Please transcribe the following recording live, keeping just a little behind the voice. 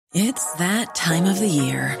It's that time of the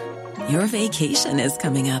year. Your vacation is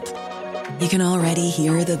coming up. You can already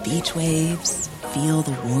hear the beach waves, feel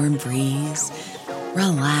the warm breeze,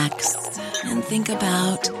 relax, and think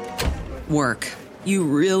about work. You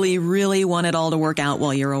really, really want it all to work out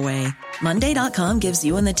while you're away. Monday.com gives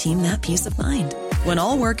you and the team that peace of mind. When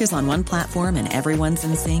all work is on one platform and everyone's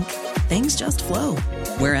in sync, things just flow.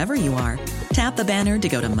 Wherever you are, tap the banner to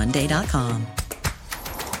go to Monday.com.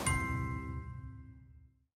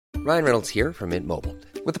 Ryan Reynolds here from Mint Mobile.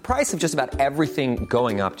 With the price of just about everything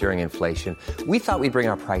going up during inflation, we thought we'd bring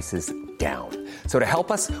our prices down. So to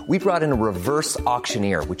help us, we brought in a reverse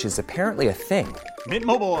auctioneer, which is apparently a thing. Mint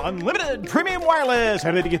Mobile Unlimited Premium Wireless.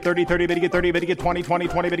 How to get 30, 30, bit to get 30, bit to get 20, 20,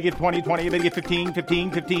 20, bit to get 20, 20, bit to get 15,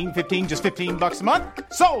 15, 15, 15, just $15 a month?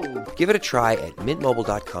 Sold! Give it a try at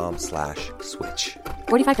mintmobile.com/switch.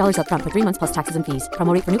 $45 up front for 3 months plus taxes and fees.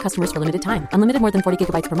 Promo rate for new customers for limited time. Unlimited more than 40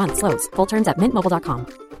 gigabytes per month. Slows full terms at mintmobile.com.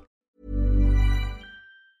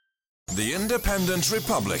 The Independent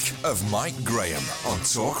Republic of Mike Graham on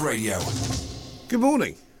Talk Radio. Good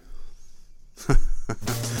morning.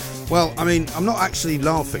 Well, I mean, I'm not actually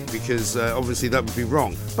laughing because obviously that would be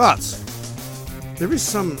wrong. But there is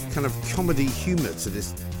some kind of comedy humour to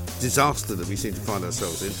this disaster that we seem to find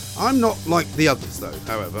ourselves in. I'm not like the others, though,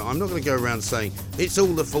 however. I'm not going to go around saying, it's all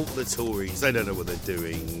the fault of the Tories, they don't know what they're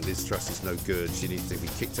doing, Liz Truss is no good, she needs to be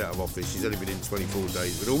kicked out of office, she's only been in 24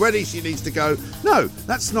 days, but already she needs to go. No,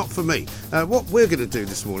 that's not for me. What we're going to do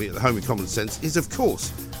this morning at the Home of Common Sense is, of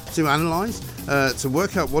course, to analyse, to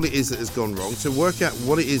work out what it is that has gone wrong, to work out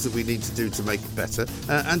what it is that we need to do to make it better,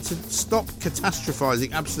 and to stop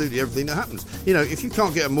catastrophising absolutely everything that happens. You know, if you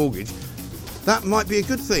can't get a mortgage, that might be a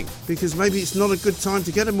good thing, because maybe it's not a good time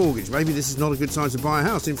to get a mortgage. Maybe this is not a good time to buy a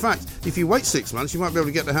house. In fact, if you wait 6 months, you might be able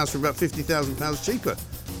to get the house for about £50,000 cheaper,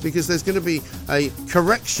 because there's going to be a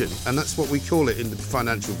correction, and that's what we call it in the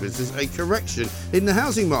financial business, a correction in the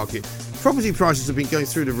housing market. Property prices have been going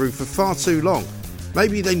through the roof for far too long.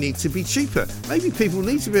 Maybe they need to be cheaper. Maybe people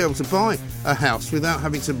need to be able to buy a house without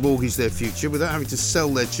having to mortgage their future, without having to sell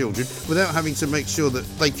their children, without having to make sure that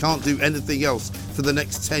they can't do anything else for the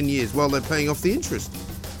next 10 years while they're paying off the interest.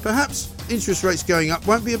 Perhaps interest rates going up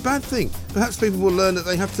won't be a bad thing. Perhaps people will learn that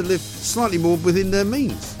they have to live slightly more within their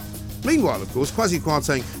means. Meanwhile, of course, Kwasi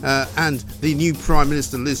Kwarteng and the new Prime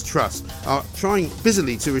Minister Liz Truss are trying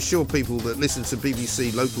busily to assure people that listen to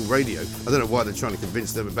BBC local radio. I don't know why they're trying to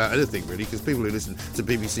convince them about anything, really, because people who listen to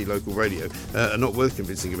BBC local radio are not worth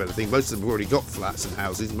convincing about anything. Most of them have already got flats and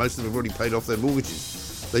houses. Most of them have already paid off their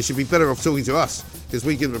mortgages. They should be better off talking to us, because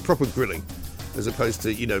we give them a proper grilling, as opposed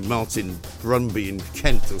to, you know, Martin Brumby in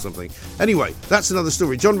Kent or something. Anyway, that's another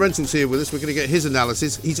story. John Rentoul's here with us. We're going to get his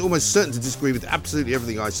analysis. He's almost certain to disagree with absolutely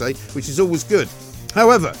everything I say, which is always good.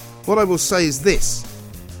 However, what I will say is this.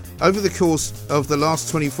 Over the course of the last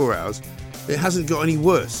 24 hours, it hasn't got any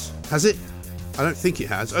worse, has it? I don't think it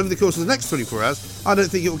has. Over the course of the next 24 hours, I don't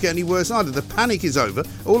think it will get any worse either. The panic is over.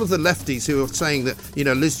 All of the lefties who are saying that, you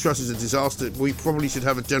know, Liz Truss is a disaster, we probably should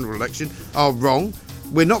have a general election, are wrong.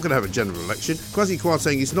 We're not going to have a general election. Kwasi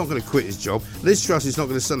Kwarteng is not going to quit his job. Liz Truss is not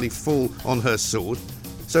going to suddenly fall on her sword.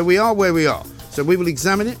 So we are where we are. So we will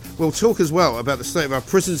examine it. We'll talk as well about the state of our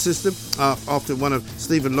prison system after one of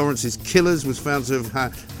Stephen Lawrence's killers was found to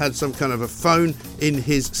have had some kind of a phone in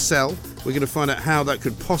his cell. We're going to find out how that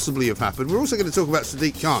could possibly have happened. We're also going to talk about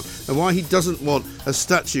Sadiq Khan and why he doesn't want a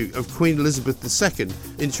statue of Queen Elizabeth II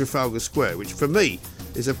in Trafalgar Square, which for me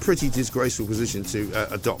is a pretty disgraceful position to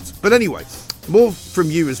adopt. But anyway, more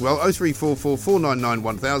from you as well. 0344 499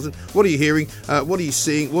 1000. What are you hearing? What are you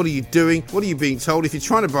seeing? What are you doing? What are you being told? If you're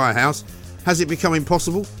trying to buy a house, has it become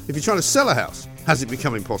impossible? If you're trying to sell a house, has it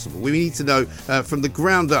become impossible? We need to know from the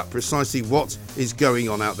ground up precisely what is going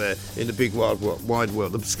on out there in the big wide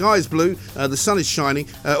world. The sky is blue, the sun is shining,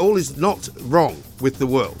 all is not wrong with the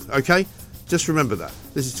world, okay? Just remember that.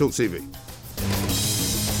 This is Talk TV.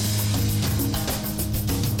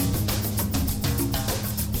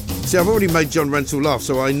 See, I've already made John Rentoul laugh,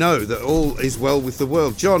 so I know that all is well with the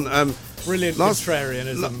world. John, brilliant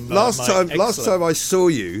contrarianism. Last time I saw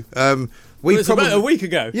you, about a week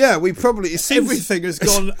ago. Yeah, everything has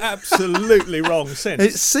gone absolutely wrong since.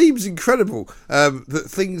 It seems incredible that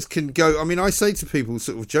things can go. I mean, I say to people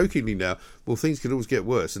sort of jokingly now, well, things can always get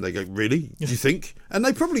worse. And they go, really? Do you think? And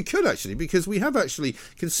they probably could, actually, because we have actually,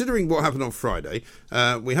 considering what happened on Friday,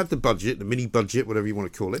 we had the budget, the mini budget, whatever you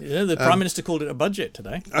want to call it. Yeah, the Prime Minister called it a budget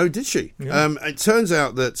today. Oh, did she? Yeah. It turns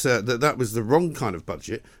out that that was the wrong kind of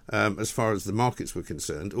budget as far as the markets were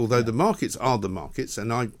concerned, although the markets are the markets.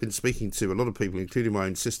 And I've been speaking to to a lot of people, including my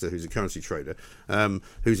own sister, who's a currency trader,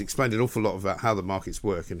 who's explained an awful lot about how the markets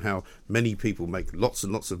work and how many people make lots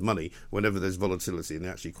and lots of money whenever there's volatility, and they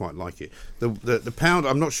actually quite like it. The pound,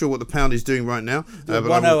 I'm not sure what the pound is doing right now. But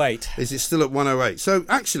 108. Is it still at 108? So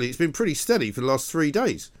actually, it's been pretty steady for the last 3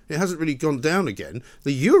 days. It hasn't really gone down again.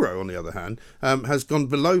 The euro, on the other hand, has gone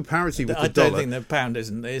below parity with the dollar. I don't think the pound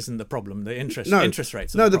isn't the problem. The interest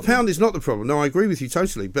rates. No, the pound is not the problem. No, I agree with you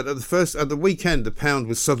totally. But at the weekend, the pound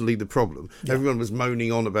was suddenly the problem. Yeah. Everyone was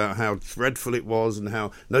moaning on about how dreadful it was and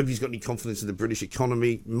how nobody's got any confidence in the British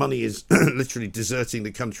economy. Money is literally deserting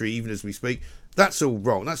the country even as we speak. That's all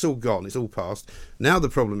wrong. That's all gone. It's all past. Now the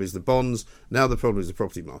problem is the bonds. Now the problem is the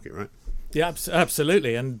property market, right? Yeah,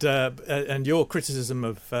 absolutely. And your criticism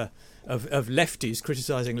of lefties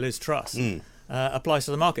criticising Liz Truss applies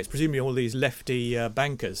to the markets. Presumably, all these lefty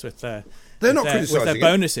bankers with their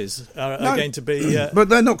bonuses are going to be. But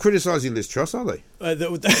they're not criticising Liz Truss, are they?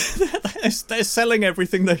 They're selling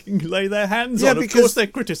everything they can lay their hands on. Of course, they're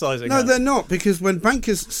criticising. No, they're not, because when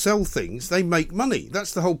bankers sell things, they make money.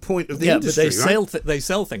 That's the whole point of the industry. But they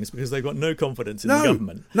sell things because they've got no confidence in the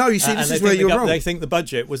government. No, you see, this is where you're wrong. They think the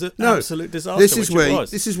budget was an absolute disaster.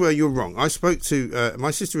 This is where you're wrong. I spoke to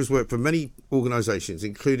my sister has worked for many organisations,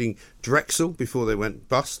 including Drexel before they went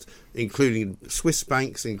bust, including Swiss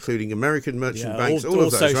banks, including American merchant banks, all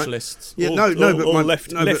of those, socialists. Right?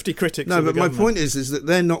 Yeah, lefty critics. No, but my point is that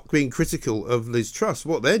they're not being critical of Liz Truss.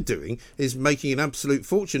 What they're doing is making an absolute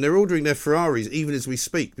fortune. They're ordering their Ferraris even as we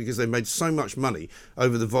speak because they made so much money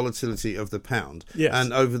over the volatility of the pound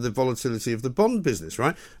and over the volatility of the bond business,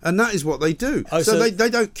 right? And that is what they do. So they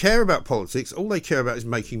don't care about politics. All they care about is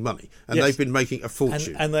making money, and they've been making a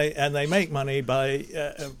fortune. And they make money by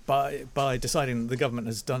deciding that the government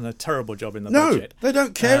has done a terrible job in the budget. No, they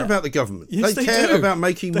don't care about the government. Yes, they care about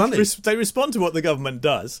making money. They respond to what the government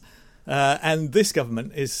does. And this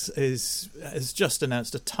government has just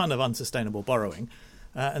announced a ton of unsustainable borrowing,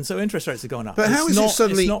 and so interest rates are going up. But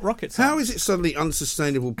it's not rocket science. How is it suddenly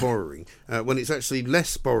unsustainable borrowing when it's actually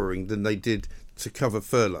less borrowing than they did to cover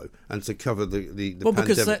furlough and to cover the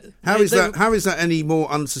pandemic? How is that any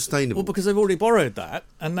more unsustainable? Well, because they've already borrowed that,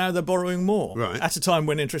 and now they're borrowing more at a time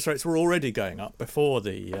when interest rates were already going up before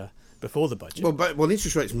the budget. Well,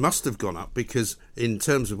 interest rates must have gone up because in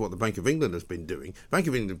terms of what the Bank of England has been doing, Bank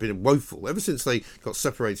of England have been woeful. Ever since they got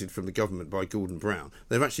separated from the government by Gordon Brown,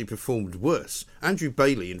 they've actually performed worse. Andrew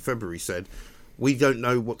Bailey in February said, "We don't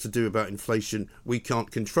know what to do about inflation. We can't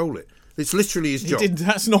control it." It's literally his job.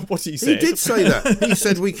 That's not what he said. He did say that. He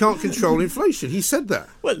said we can't control inflation. He said that.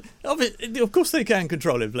 Well, of course they can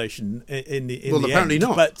control inflation in the apparently end,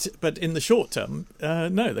 not. But in the short term,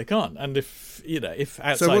 no, they can't. And if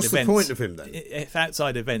outside so what's events, the point of him then? If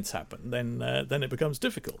outside events happen, then it becomes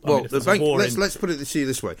difficult. Well, the bank. Let's put it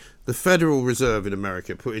this way: the Federal Reserve in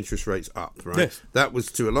America put interest rates up. Right. Yes. That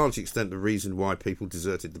was to a large extent the reason why people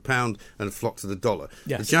deserted the pound and flocked to the dollar.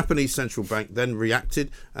 Yes. The Japanese central bank then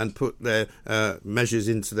reacted and put their measures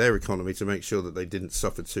into their economy to make sure that they didn't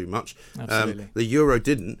suffer too much. Absolutely. The euro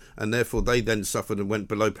didn't, and therefore they then suffered and went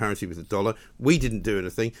below parity with the dollar. We didn't do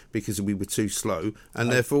anything because we were too slow,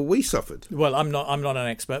 and therefore we suffered. Well, I'm not an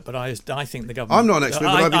expert, but I think the government. I'm not an expert,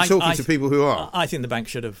 but I've been talking to people who are. I think the bank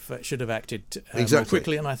should have acted more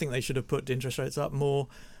quickly, and I think they should have put interest rates up more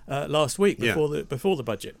last week before the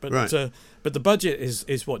budget. But but the budget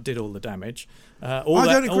is what did all the damage. I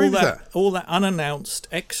don't agree with that. All that unannounced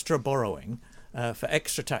extra borrowing for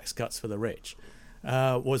extra tax cuts for the rich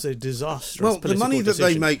was a disastrous political the money that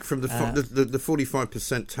decision. they make from the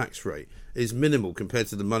 45% tax rate is minimal compared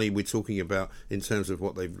to the money we're talking about in terms of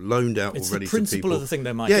what they've loaned out already to people. It's the principle of the thing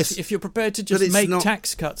they might. Yes, if you're prepared to just make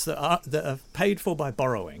tax cuts that are paid for by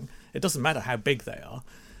borrowing, it doesn't matter how big they are.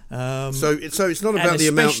 So it's not about the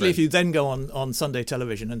amount. Especially if you then go on Sunday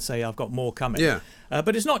television and say I've got more coming. Yeah.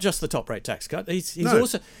 But it's not just the top rate tax cut.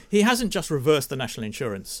 He hasn't just reversed the national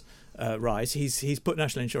insurance rise. He's put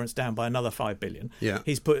national insurance down by another $5 billion. Yeah.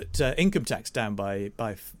 He's put income tax down by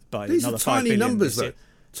These another are tiny $5 billion. numbers, though.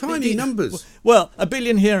 Tiny numbers. Well, $1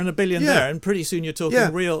 billion here and $1 billion there, and pretty soon you're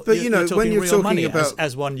talking real. But you're talking when you're real talking money, about,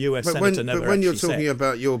 as one US senator never. But when you're talking said.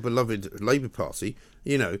 about your beloved Labour Party,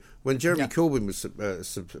 when Jeremy Corbyn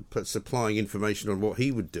was supplying information on what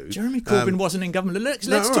he would do. Jeremy Corbyn wasn't in government. Let's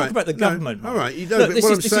talk about the government. All right. Look,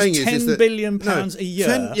 what I'm saying is £10 billion a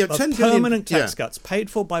year of permanent tax cuts paid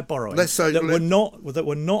for by borrowing that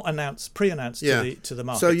were not pre-announced to the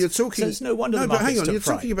market. So you're talking. So it's no wonder the markets hang on. You're took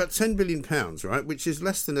fright. talking about £10 billion, right? Which is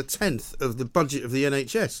less than a tenth of the budget of the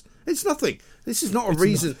NHS. It's nothing. This is not a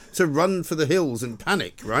reason to run for the hills and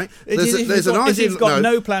panic, right? If you've got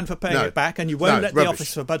no plan for paying it back and you won't let the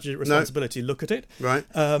Office for Budget Responsibility look at it, right?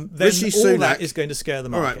 Then all that is going to scare the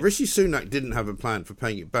market. All right, Rishi Sunak didn't have a plan for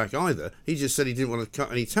paying it back either. He just said he didn't want to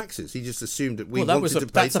cut any taxes. He just assumed that we wanted to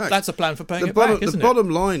pay tax. That's a plan for paying it back, isn't it? The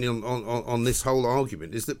bottom line on this whole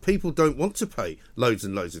argument is that people don't want to pay loads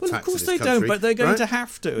and loads of tax in this country. Of course they don't, but they're going to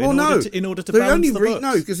have to in order to the balance the books.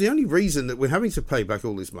 No, because the only reason that we're having to pay back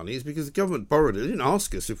all this money is because the government borrowed it. They didn't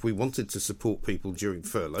ask us if we wanted to support people during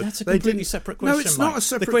furlough. That's a completely separate question. No, it's not a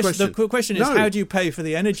separate question. The question is, how do you pay for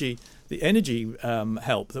the energy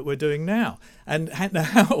help that we're doing now? And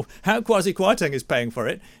how Kwasi Kwarteng is paying for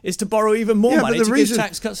it is to borrow even more money to give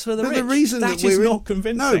tax cuts for the rich. That is not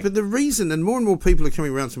convincing. No, but the reason, and more people are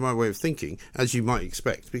coming around to my way of thinking, as you might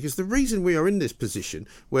expect, because the reason we are in this position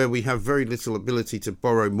where we have very little ability to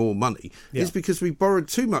borrow more money is because we borrowed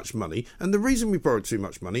too much money, and the reason we borrowed too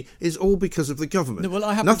much money is all because of the government. No, well,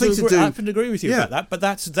 I happen to agree with you about that, but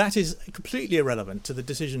that is completely irrelevant to the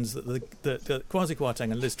decisions that Kwasi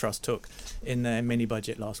Kwarteng and Liz Truss took in their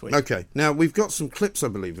mini-budget last week. OK, now we've got some clips, I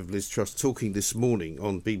believe, of Liz Truss talking this morning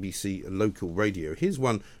on BBC local radio. Here's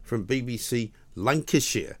one from BBC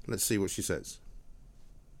Lancashire. Let's see what she says.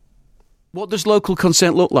 What does local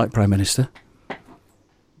consent look like, Prime Minister?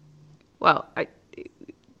 Well,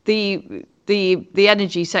 the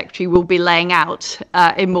Energy Secretary will be laying out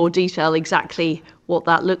in more detail exactly what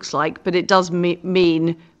that looks like, but it does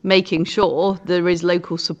mean making sure there is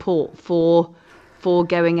local support for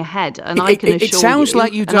going ahead. And I can assure you, it sounds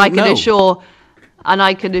like you don't know. And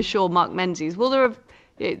I can assure Mark Menzies, well,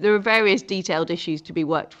 there are various detailed issues to be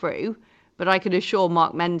worked through, but I can assure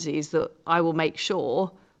Mark Menzies that I will make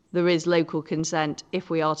sure there is local consent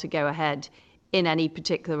if we are to go ahead in any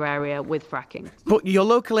particular area with fracking. But your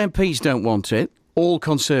local MPs don't want it, all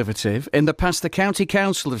Conservative. In the past, the County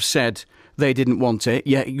Council have said they didn't want it,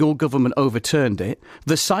 yet your government overturned it.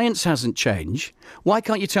 The science hasn't changed. Why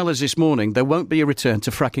can't you tell us this morning there won't be a return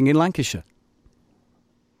to fracking in Lancashire?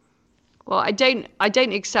 Well, I don't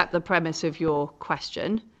accept the premise of your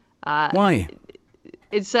question. Why?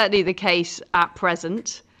 It's certainly the case at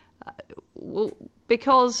present.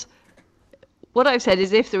 Because what I've said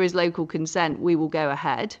is if there is local consent, we will go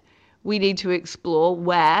ahead. We need to explore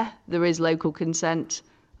where there is local consent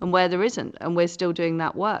and where there isn't, and we're still doing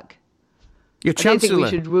that work. Your I don't think we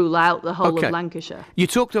should rule out the whole of Lancashire. You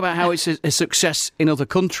talked about how it's a success in other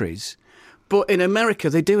countries, but in America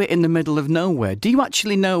they do it in the middle of nowhere. Do you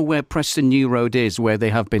actually know where Preston New Road is, where they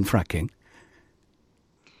have been fracking?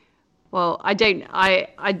 Well, I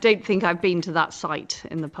don't think I've been to that site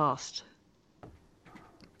in the past.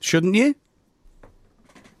 Shouldn't you?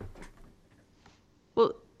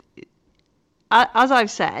 Well, as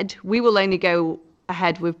I've said, we will only go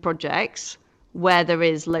ahead with projects where there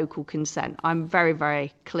is local consent. I'm very,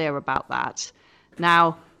 very clear about that.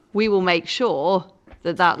 Now, we will make sure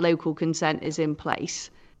that local consent is in place.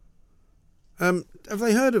 Have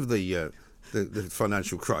they heard of the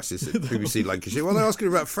financial crisis at BBC Lancashire? Well, they're asking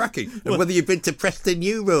about fracking and whether you've been to Preston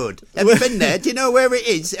New Road. Have you been there? Do you know where it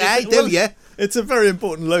is? Do you? It's a very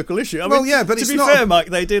important local issue. But to it's be not fair, Mike,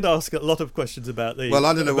 they did ask a lot of questions about the. Well,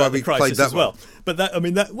 I don't know why we played that as well. But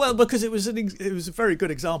because it was a very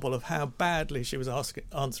good example of how badly she was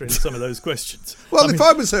answering some of those questions. Well, if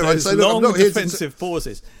I was her, I'd say, look, I'm not here to defensive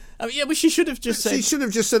pauses. But she should have just said... She should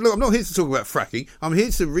have just said, look, I'm not here to talk about fracking. I'm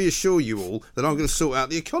here to reassure you all that I'm going to sort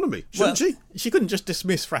out the economy. Shouldn't she? She couldn't just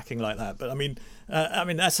dismiss fracking like that. But,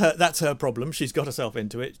 that's her problem. She's got herself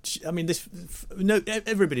into it.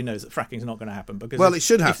 Everybody knows that fracking's not going to happen. Because it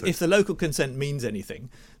should happen. If the local consent means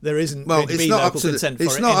anything, there isn't going to be local consent for it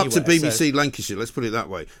It's not anywhere, up to BBC Lancashire, let's put it that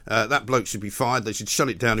way. That bloke should be fired. They should shut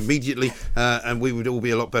it down immediately, and we would all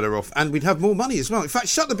be a lot better off. And we'd have more money as well. In fact,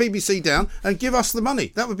 shut the BBC down and give us the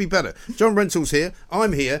money. That would be better. John Rentoul's here.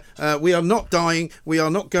 I'm here. We are not dying. We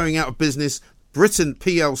are not going out of business. Britain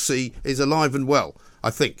PLC is alive and well, I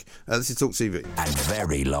think. This is Talk TV. And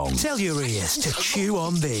very long. Tell your ears to chew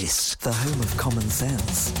on this. The home of common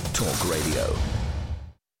sense. Talk Radio.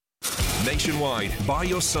 Nationwide, by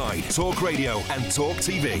your side. Talk Radio and Talk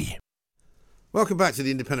TV. Welcome back to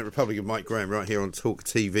the Independent Republic of Mike Graham right here on Talk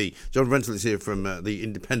TV. John Rentoul is here from The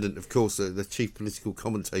Independent, of course, the chief political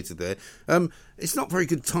commentator there. It's not very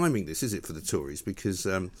good timing, this, is it, for the Tories? Because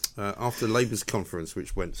after Labour's conference,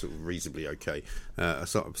 which went sort of reasonably okay,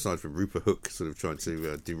 aside from Rupert Hook sort of trying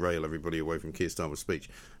to derail everybody away from Keir Starmer's speech,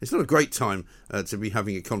 it's not a great time to be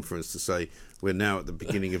having a conference to say we're now at the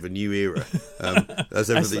beginning of a new era,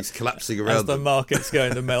 as everything's collapsing around as the market's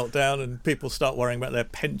going to melt down and people start worrying about their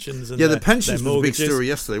pensions and the pensions was a big story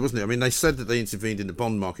yesterday, wasn't it? I mean, they said that they intervened in the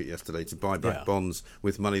bond market yesterday to buy back bonds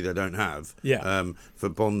with money they don't have, for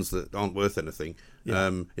bonds that aren't worth anything.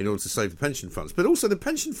 In order to save the pension funds, but also the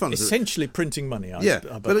pension funds essentially printing money.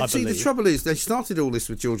 But see, the trouble is they started all this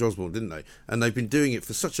with George Osborne, didn't they? And they've been doing it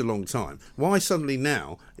for such a long time. Why suddenly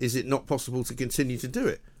now is it not possible to continue to do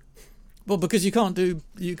it? Well, because you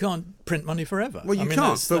can't print money forever. Well, you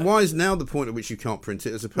can't. But why is now the point at which you can't print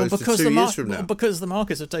it as opposed to 2 years from now? Well, because the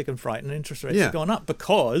markets have taken fright and interest rates have gone up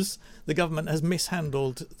because the government has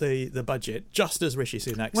mishandled the budget, just as Rishi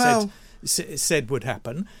Sunak said would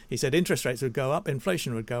happen. He said interest rates would go up,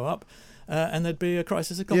 inflation would go up, and there'd be a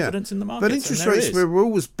crisis of confidence in the markets. But interest rates were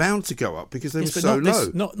always bound to go up because they were so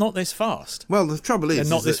low. Not this fast. Well, the trouble is...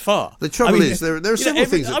 not this far. The trouble is there are several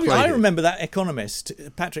things that play. I remember that economist,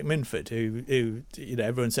 Patrick Minford, who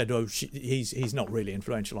everyone said, he's not really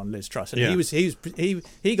influential on Liz Truss. And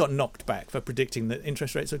he got knocked back for predicting that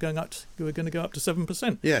interest rates were going to go up to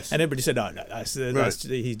 7%. Yes. And everybody said, no, that's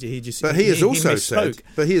he just... But he has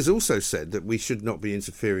also said that we should not be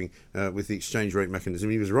interfering with the exchange rate mechanism.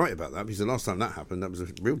 He was right about that, because the last time that happened, that was a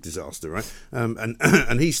real disaster, right?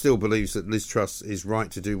 And he still believes that Liz Truss is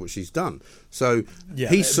right to do what she's done. So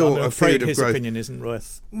he saw a period of growth. His opinion isn't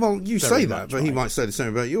worth. Well, you say that, but he might say the same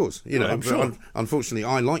about yours. I'm sure. Unfortunately,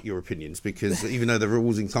 I like your opinions because even though they're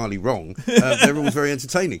always entirely wrong, they're always very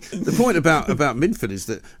entertaining. The point about Minford is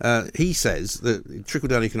that he says that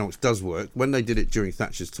trickle-down economics does work. When they did it during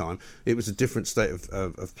Thatcher's time, it was a different state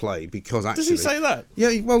of play because actually... Does he say that?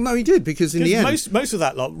 Yeah, well, no, he did, because in the end... Most of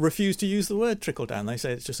that lot refused to use the word trickle down. They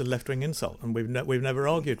say it's just a left-wing insult, and we've never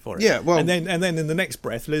argued for it. Yeah, well, and then in the next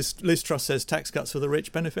breath, Liz Truss says tax cuts for the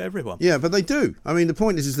rich benefit everyone. Yeah, but they do. I mean, the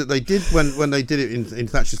point is that they did when they did it in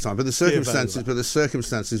Thatcher's time, but the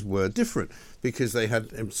circumstances were different because they had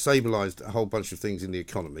stabilised a whole bunch of things in the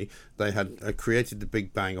economy. They had created the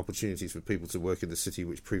big bang opportunities for people to work in the city,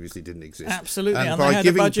 which previously didn't exist. Absolutely, and they had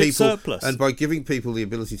a budget surplus. And by giving people the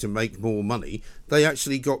ability to make more money, they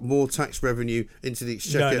actually got more tax revenue into the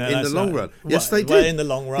exchequer in the long run. Yes, they did. Well, in the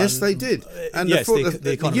long run. Yes, they did. And the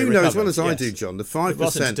economy you know recovered, as well as I do, John, the 5%... It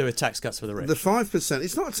wasn't to do with tax cuts for the rich. The 5%,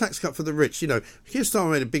 it's not a tax cut for the rich. Keir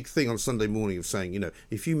Starmer made a big thing on Sunday morning of saying,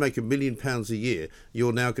 if you make £1 million a year,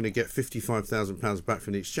 you're now going to get £55,000 back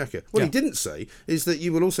from the exchequer. What he didn't say is that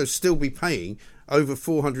you will also still be paying over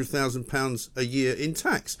 £400,000 a year in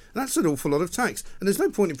tax. That's an awful lot of tax, and there's no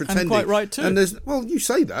point in pretending. And quite right too. And you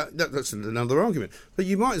say that's another argument, but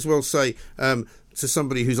you might as well say to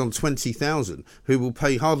somebody who's on 20,000 who will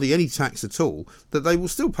pay hardly any tax at all, that they will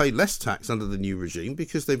still pay less tax under the new regime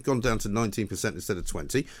because they've gone down to 19% instead of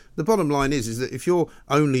 20. The bottom line is that if you're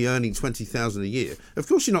only earning 20,000 a year, of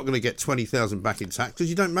course you're not going to get 20,000 back in tax because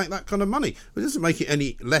you don't make that kind of money. But it doesn't make it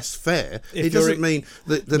any less fair. It doesn't mean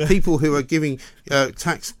that the people who are giving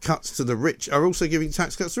tax cuts to the rich are also giving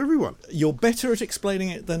tax cuts to everyone. You're better at explaining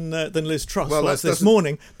it than Liz Truss was this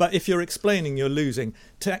morning, but if you're explaining, you're losing.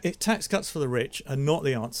 Tax cuts for the rich are not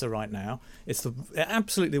the answer right now. It's the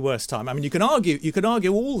absolutely worst time. I mean, you can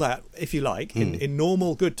argue all that if you like in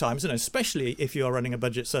normal good times, and especially if you are running a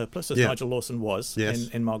budget surplus, as Nigel Lawson was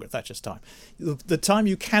in Margaret Thatcher's time. The time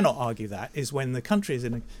you cannot argue that is when the country is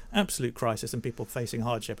in an absolute crisis and people facing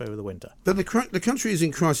hardship over the winter. But the country is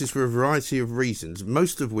in crisis for a variety of reasons,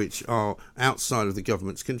 most of which are outside of the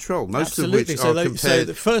government's control. Most Absolutely. of which are compared. So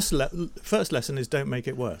the first lesson is don't make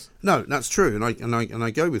it worse. No, that's true, and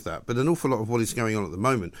I go with that. But an awful lot of what is going on at the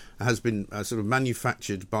moment has been sort of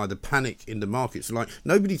manufactured by the panic in the markets. Like,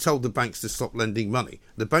 nobody told the banks to stop lending money.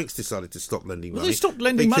 The banks decided to stop lending money. They stopped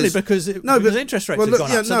lending money because interest rates had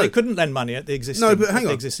gone up, so they couldn't lend money at the existing crisis. No, but hang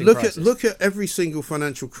on. Look at every single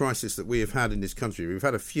financial crisis that we have had in this country. We've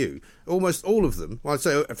had a few. Almost all of them, well, I'd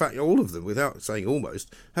say, in fact, all of them, without saying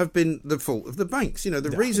almost, have been the fault of the banks.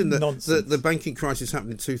 The reason that the banking crisis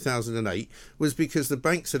happened in 2008 was because the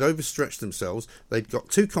banks had overstretched themselves. They'd got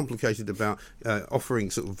too complicated about offering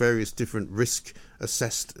sort of various different risk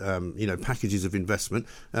assessed packages of investment.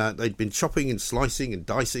 They'd been chopping and slicing and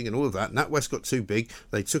dicing and all of that. NatWest got too big.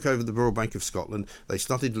 They took over the Royal Bank of Scotland. They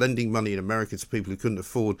started lending money in America to people who couldn't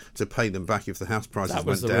afford to pay them back if the house prices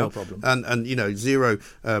went down. Real problem. And zero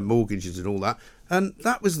mortgages and all that. And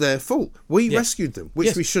that was their fault. We rescued them,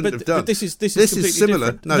 which we shouldn't have done. But this is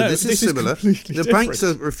similar. Different. No, this is similar. The banks are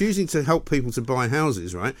different. refusing to help people to buy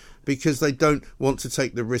houses, right? Because they don't want to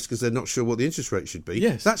take the risk because they're not sure what the interest rate should be.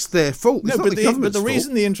 Yes. That's their fault. It's not the government's but the fault.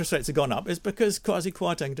 reason the interest rates have gone up is because Kwasi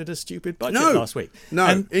Kwarteng did a stupid budget last week.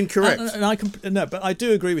 No, incorrect. But I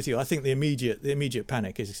do agree with you. I think the immediate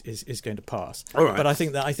panic is going to pass. All right. But I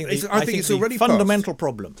think it's already fundamental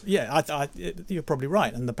problem. Yeah, you're probably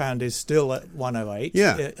right. And the pound is still at 108.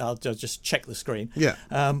 Yeah. I'll just check the screen. Yeah.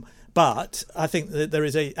 But I think that there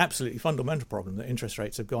is a absolutely fundamental problem that interest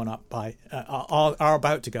rates have gone up by are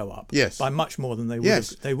about to go up. Yes. By much more than they would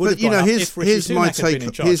Yes. have. They would But, have gone up if Rishi Sunak had been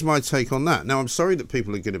in charge. Here's my take on that. Now, I'm sorry that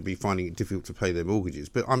people are going to be finding it difficult to pay their mortgages,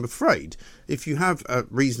 but I'm afraid if you have a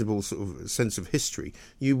reasonable sort of sense of history,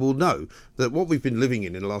 you will know that what we've been living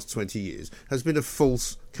in the last 20 years has been a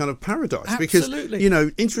false kind of paradise. Absolutely.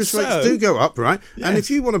 Because, interest rates do go up, right? Yes. And if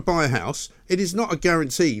you want to buy a house, it is not a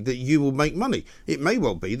guarantee that you will make money. It may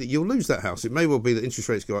well be that you'll lose that house. It may well be that interest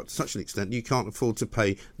rates go up to such an extent you can't afford to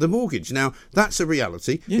pay the mortgage. Now, that's a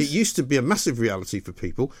reality. Yes. It used to be a massive reality for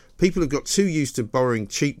people. People have got too used to borrowing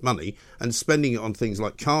cheap money and spending it on things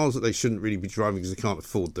like cars that they shouldn't really be driving because they can't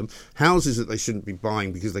afford them, houses that they shouldn't be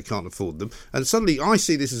buying because they can't afford them. And suddenly I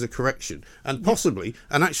see this as a correction and possibly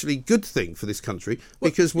an actually good thing for this country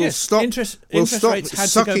because we'll stop interest rates had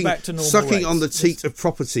to go back to normal sucking rates. on the teat of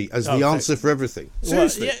property as the answer for everything.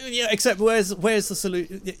 Seriously. Well, except where's the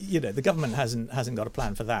solution? The government hasn't got a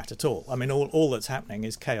plan for that at all. I mean, all that's happening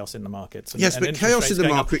is chaos in the markets. But chaos in the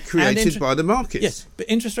market created by the markets. Yes, but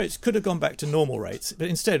interest rates could have gone back to normal rates. But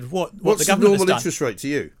instead, what's the government normal has done, interest rate to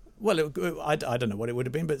you? Well, I don't know what it would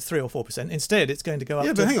have been, but 3 or 4%. Instead, it's going to go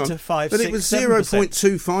up to 5, but 6, it was 7%.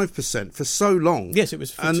 0.25% for so long. Yes, it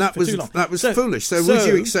was, and that was too long. That was foolish. So would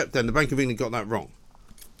you accept then the Bank of England got that wrong?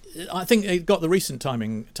 I think it got the recent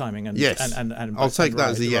timing, and yes, and I'll take that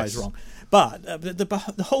as a yes. Wrong. But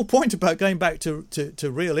the whole point about going back to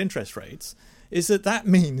real interest rates is that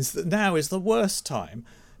means that now is the worst time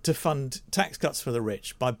to fund tax cuts for the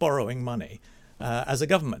rich by borrowing money as a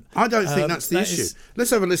government. I don't think that's the issue. Let's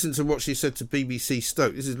have a listen to what she said to BBC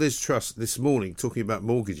Stoke. This is Liz Truss this morning talking about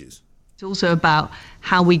mortgages. It's also about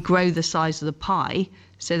how we grow the size of the pie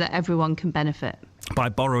so that everyone can benefit. By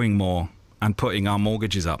borrowing more and putting our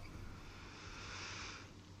mortgages up.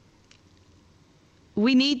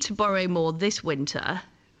 We need to borrow more this winter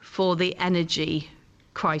for the energy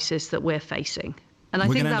crisis that we're facing. And I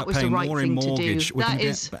think that was the right thing to do.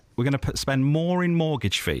 We're going to spend more in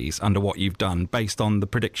mortgage fees under what you've done based on the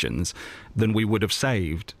predictions than we would have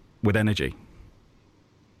saved with energy.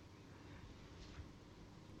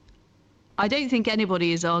 I don't think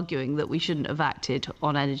anybody is arguing that we shouldn't have acted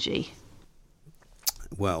on energy.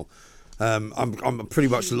 Well, I'm pretty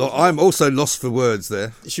much I'm also lost for words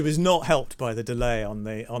there. She was not helped by the delay on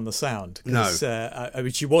the sound. No, I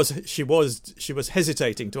mean she was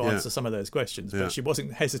hesitating to answer some of those questions, but she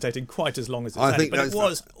wasn't hesitating quite as long as it sounded. But it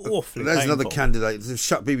was awfully. There's painful. another candidate.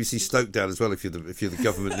 Shut BBC Stoke down as well if you're the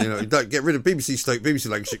government. You don't get rid of BBC Stoke. BBC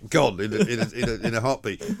Lancashire gone in a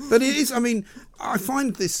heartbeat. But it is. I mean, I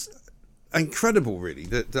find this incredible. Really,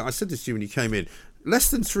 that I said this to you when you came in.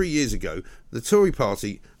 Less than 3 years ago, the Tory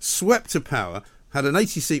party swept to power, had an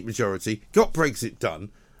 80-seat majority, got Brexit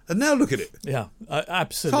done, and now look at it. Yeah,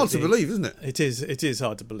 absolutely. It's hard to believe, isn't it? It is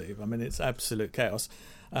hard to believe. I mean, it's absolute chaos.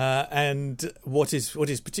 And it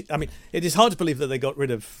is hard to believe that they got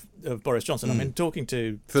rid of Boris Johnson. I mean, talking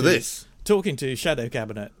to shadow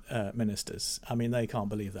cabinet ministers, I mean, they can't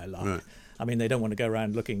believe their luck. Right. I mean, they don't want to go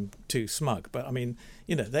around looking too smug, but I mean,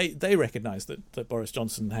 they recognise that Boris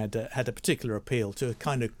Johnson had a particular appeal to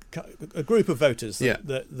a group of voters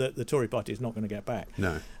that the Tory party is not going to get back.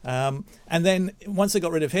 No. And then once they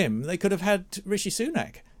got rid of him, they could have had Rishi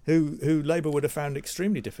Sunak, who Labour would have found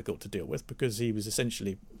extremely difficult to deal with because he was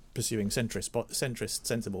essentially pursuing centrist,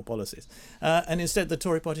 sensible policies. And instead, the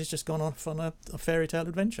Tory party has just gone off on a fairy tale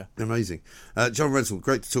adventure. Amazing. John Rentoul,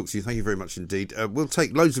 great to talk to you. Thank you very much indeed. We'll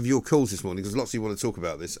take loads of your calls this morning because lots of you want to talk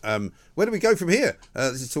about this. Where do we go from here?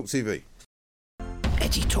 This is Talk TV.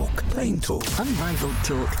 Edgy talk, plain talk, unrivaled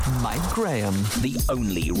talk. Mike Graham. The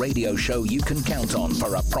only radio show you can count on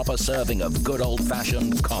for a proper serving of good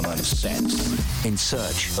old-fashioned common sense. In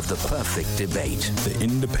search of the perfect debate. The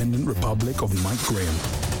Independent Republic of Mike Graham.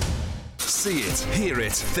 See it, hear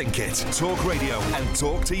it, think it. Talk Radio and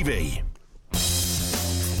Talk TV.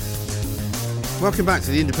 Welcome back to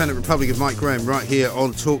the Independent Republic of Mike Graham right here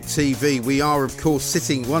on Talk TV. We are, of course,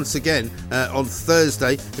 sitting once again on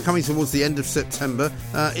Thursday. We're coming towards the end of September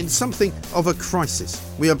in something of a crisis.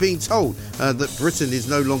 We are being told that Britain is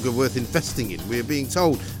no longer worth investing in. We are being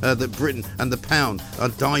told that Britain and the pound are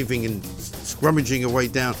diving and scrummaging away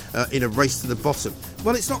down in a race to the bottom.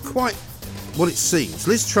 Well, it's not quite what it seems.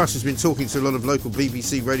 Liz Truss has been talking to a lot of local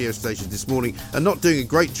BBC radio stations this morning and not doing a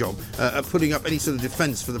great job at putting up any sort of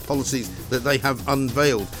defence for the policies that they have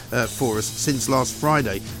unveiled for us since last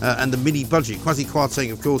Friday and the mini budget. Kwasi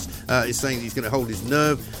Kwarteng, of course, is saying that he's going to hold his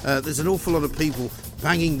nerve. There's an awful lot of people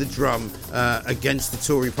banging the drum against the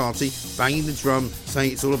Tory party, banging the drum,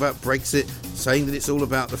 saying it's all about Brexit, saying that it's all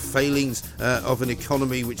about the failings of an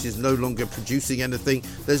economy which is no longer producing anything.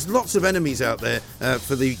 There's lots of enemies out there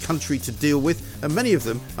for the country to deal with, and many of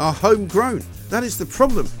them are homegrown. That is the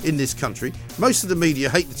problem in this country. Most of the media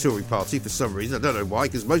hate the Tory party for some reason. I don't know why,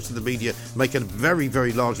 because most of the media make a very,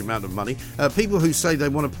 very large amount of money. People who say they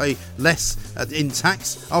want to pay less in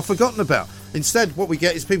tax are forgotten about. Instead, what we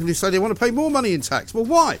get is people who say they want to pay more money in tax. Well,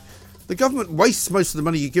 why? The government wastes most of the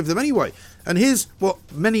money you give them anyway. And here's what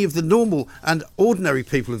many of the normal and ordinary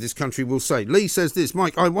people of this country will say. Lee says this: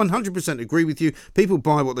 Mike, I 100% agree with you. People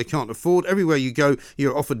buy what they can't afford. Everywhere you go,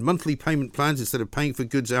 you're offered monthly payment plans instead of paying for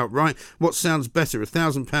goods outright. What sounds better,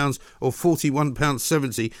 £1,000 or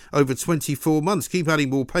 £41.70 over 24 months? Keep adding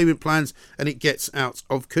more payment plans and it gets out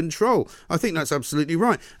of control. I think that's absolutely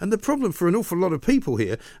right. And the problem for an awful lot of people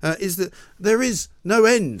here is that there is no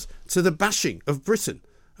end to the bashing of Britain.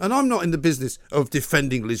 And I'm not in the business of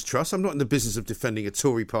defending Liz Truss. I'm not in the business of defending a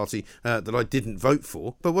Tory party that I didn't vote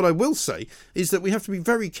for. But what I will say is that we have to be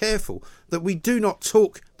very careful that we do not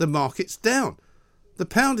talk the markets down. The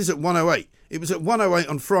pound is at 108. It was at 108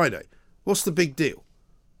 on Friday. What's the big deal?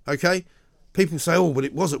 OK? People say, oh, but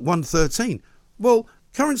it was at 113. Well,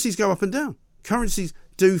 currencies go up and down. Currencies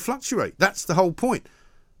do fluctuate. That's the whole point.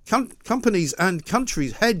 Companies and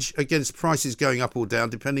countries hedge against prices going up or down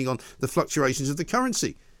depending on the fluctuations of the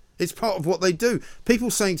currency. It's part of what they do.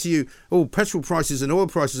 People saying to you, oh, petrol prices and oil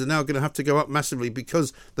prices are now going to have to go up massively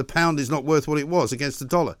because the pound is not worth what it was against the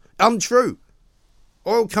dollar. Untrue.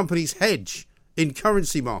 Oil companies hedge in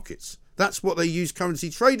currency markets. That's what they use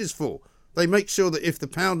currency traders for. They make sure that if the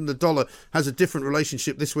pound and the dollar has a different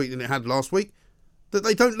relationship this week than it had last week, that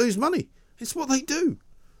they don't lose money. It's what they do.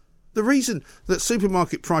 The reason that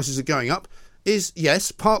supermarket prices are going up is,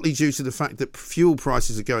 yes, partly due to the fact that fuel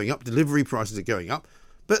prices are going up, delivery prices are going up,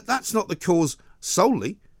 but that's not the cause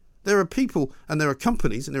solely. There are people and there are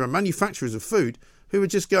companies and there are manufacturers of food who are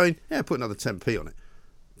just going, yeah, put another 10p on it.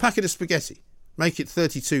 Packet of spaghetti, make it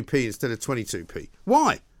 32p instead of 22p.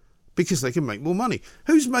 Why? Because they can make more money.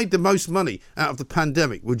 Who's made the most money out of the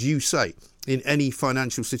pandemic, would you say, in any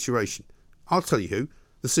financial situation? I'll tell you who.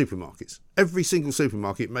 The supermarkets. Every single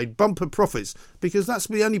supermarket made bumper profits because that's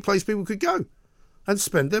the only place people could go and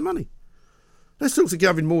spend their money. Let's talk to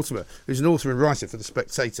Gavin Mortimer, who's an author and writer for The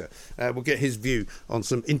Spectator. We'll get his view on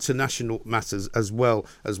some international matters as well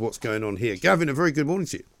as what's going on here. Gavin, a very good morning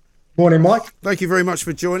to you. Morning, Mike. Thank you very much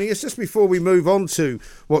for joining us. Just before we move on to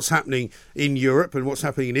what's happening in Europe and what's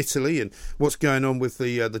happening in Italy and what's going on with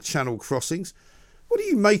the Channel crossings, what do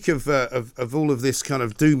you make of all of this kind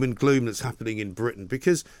of doom and gloom that's happening in Britain?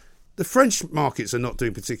 Because the French markets are not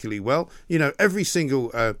doing particularly well. You know, every single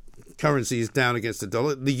currency is down against the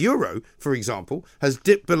dollar. The euro, for example, has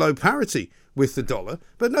dipped below parity with the dollar.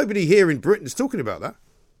 But nobody here in Britain is talking about that.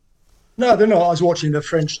 No, they're not. I was watching the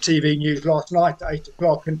French TV news last night at 8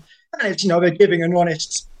 o'clock, and it's, they're giving an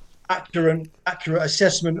honest, accurate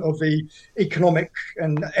assessment of the economic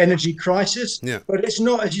and energy crisis. Yeah. But it's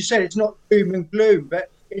not, as you said, it's not doom and gloom, but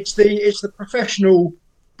it's the professional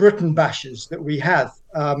Britain bashers that we have,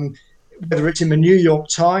 whether it's in the New York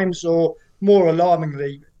Times or more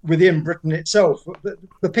alarmingly within Britain itself.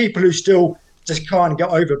 The people who still just can't get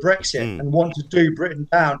over Brexit and want to do Britain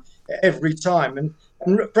down every time. And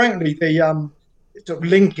frankly, the sort of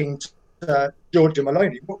linking to Giorgia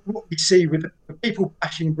Meloni, what we see with the people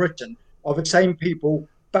bashing Britain are the same people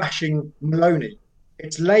bashing Meloni.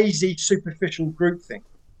 It's lazy, superficial groupthink.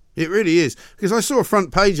 It really is, because I saw a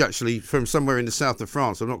front page actually from somewhere in the south of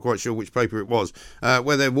France, I'm not quite sure which paper it was,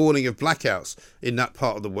 where they're warning of blackouts in that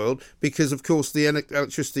part of the world because, of course, the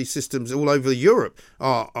electricity systems all over Europe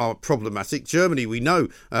are problematic. Germany, we know,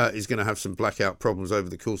 is going to have some blackout problems over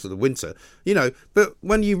the course of the winter. But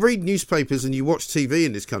when you read newspapers and you watch TV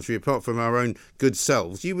in this country, apart from our own good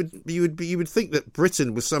selves, you would think that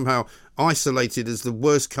Britain was somehow isolated as the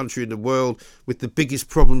worst country in the world with the biggest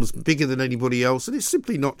problems, bigger than anybody else, and it's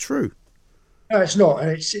simply not true. No, it's not.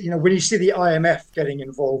 And it's, when you see the IMF getting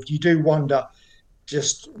involved, you do wonder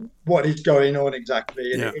just what is going on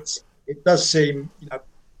exactly. And it does seem,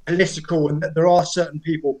 political, and that there are certain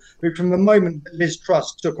people who, from the moment that Liz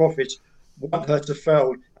Truss took office, want her to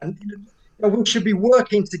fail. And we should be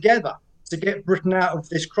working together to get Britain out of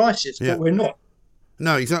this crisis, but we're not.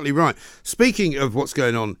 No, exactly right. Speaking of what's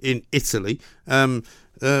going on in Italy,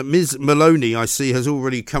 Ms. Maloney, I see, has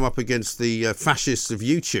already come up against the fascists of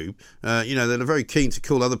YouTube. They're very keen to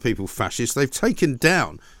call other people fascists. They've taken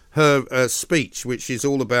down her speech, which is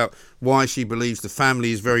all about why she believes the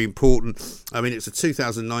family is very important. I mean, it's a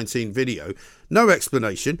 2019 video. No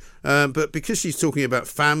explanation, but because she's talking about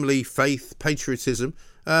family, faith, patriotism,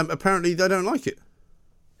 apparently they don't like it.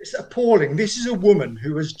 It's appalling. This is a woman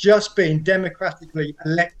who has just been democratically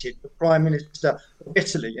elected the Prime Minister of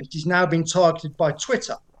Italy, and she's now been targeted by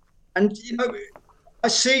Twitter. And, I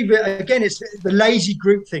see that, again, it's the lazy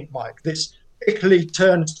groupthink, Mike. This Italy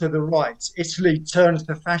turns to the right. Italy turns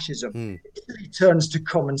to fascism. Italy turns to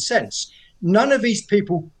common sense. None of these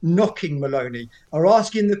people knocking Maloney are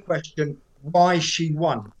asking the question why she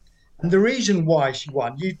won. And the reason why she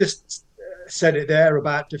won, you just said it there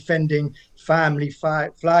about defending family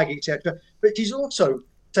flag, etc. But she's also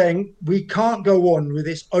saying we can't go on with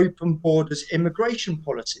this open borders immigration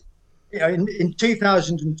policy. In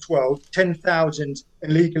 2012, 10,000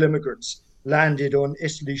 illegal immigrants landed on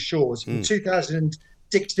Italy's shores. In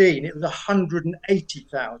 2016, it was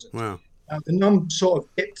 180,000. Wow. The number sort of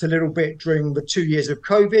dipped a little bit during the 2 years of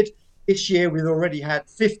COVID. This year, we've already had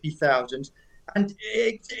 50,000. And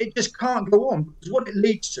it just can't go on, because what it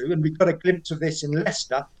leads to, and we've got a glimpse of this in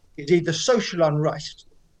Leicester, is either social unrest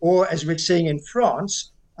or, as we're seeing in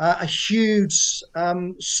France, a huge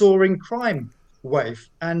soaring crime wave.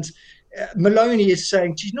 And Maloney is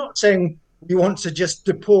saying, she's not saying we want to just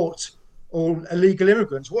deport all illegal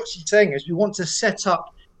immigrants. What she's saying is we want to set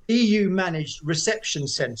up EU-managed reception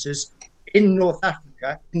centres in North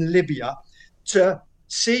Africa, in Libya, to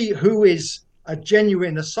see who is a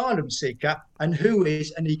genuine asylum seeker and who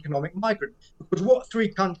is an economic migrant. Because what three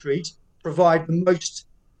countries provide the most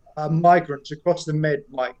migrants across the Med,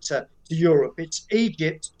 Mike, to Europe? It's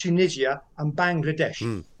Egypt, Tunisia and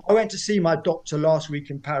Bangladesh. I went to see my doctor last week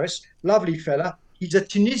in Paris. Lovely fella. He's a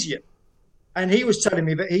Tunisian. And he was telling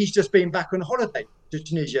me that he's just been back on holiday to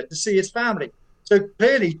Tunisia to see his family. So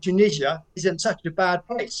clearly Tunisia isn't such a bad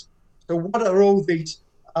place. So what are all these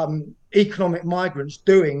economic migrants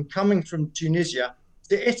doing coming from Tunisia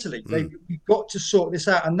to Italy? We've got to sort this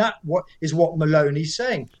out. And that is what Maloney's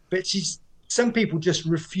saying. But some people just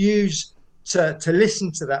refuse to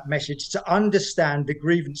listen to that message, to understand the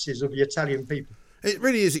grievances of the Italian people. It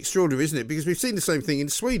really is extraordinary, isn't it? Because we've seen the same thing in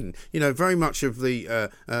Sweden. Very much of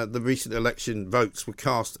the recent election votes were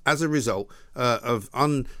cast as a result of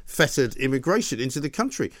unfettered immigration into the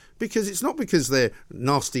country. Because it's not because they're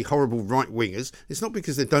nasty, horrible right-wingers. It's not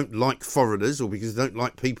because they don't like foreigners or because they don't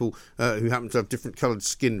like people who happen to have different coloured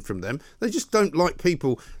skin from them. They just don't like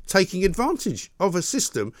people taking advantage of a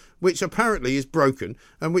system which apparently is broken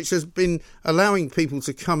and which has been allowing people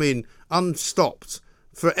to come in unstopped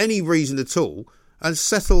for any reason at all and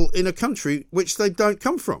settle in a country which they don't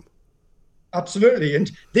come from. Absolutely.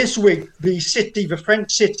 And this week, the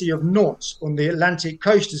French city of Nantes on the Atlantic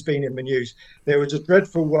coast has been in the news. There was a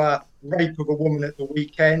dreadful rape of a woman at the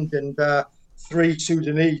weekend, and 3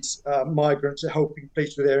 Sudanese migrants are helping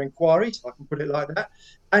police with their inquiries, I can put it like that.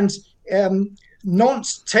 And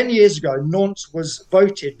Nantes, 10 years ago, Nantes was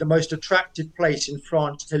voted the most attractive place in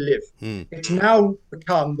France to live. It's now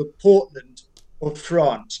become the Portland of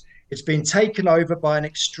France. It's been taken over by an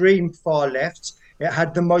extreme far left. It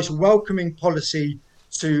had the most welcoming policy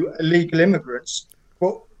to illegal immigrants.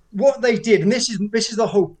 But what they did, and this is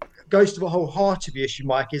goes to the whole heart of the issue,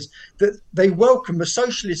 Mike, is that the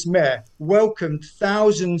socialist mayor welcomed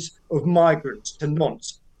thousands of migrants to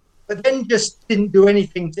Nantes, but then just didn't do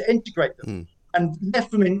anything to integrate them and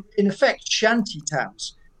left them in effect shanty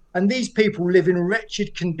towns. And these people live in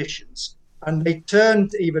wretched conditions, and they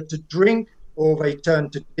turned either to drink or they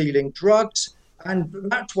turned to dealing drugs. And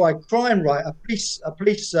that's why crime rate,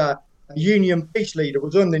 a union police leader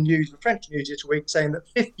was on the news, the French news this week, saying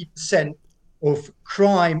that 50% of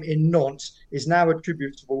crime in Nantes is now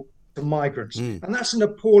attributable to migrants. And that's an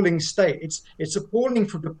appalling state. It's appalling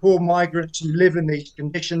for the poor migrants who live in these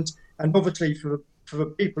conditions, and obviously for the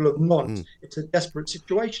people of Nantes, it's a desperate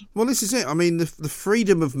situation. Well, this is it. I mean, the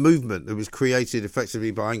freedom of movement that was created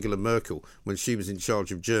effectively by Angela Merkel when she was in charge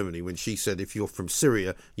of Germany, when she said, if you're from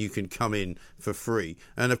Syria, you can come in for free.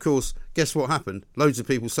 And of course, guess what happened? Loads of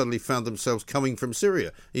people suddenly found themselves coming from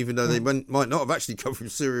Syria, even though they might not have actually come from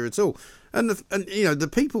Syria at all. And the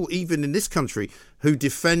people even in this country who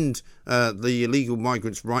defend the illegal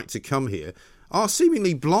migrants' right to come here are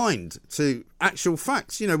seemingly blind to actual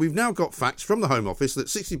facts. You know, we've now got facts from the Home Office that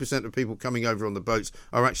 60% of people coming over on the boats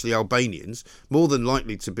are actually Albanians, more than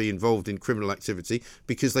likely to be involved in criminal activity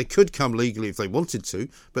because they could come legally if they wanted to,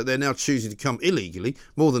 but they're now choosing to come illegally,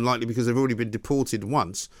 more than likely because they've already been deported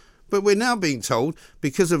once. But we're now being told,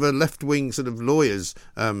 because of a left-wing sort of lawyers'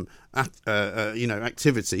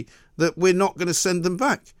 activity, that we're not going to send them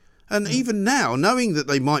back. And even now, knowing that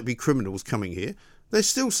they might be criminals coming here, they're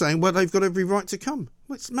still saying, well, they've got every right to come.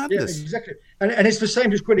 Well, it's madness. Yeah, exactly. And it's the same,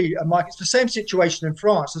 just quickly, Mike, it's the same situation in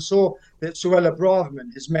France. I saw that Suella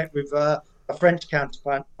Braverman has met with a French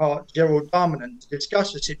counterpart, Gerald Darmanin, to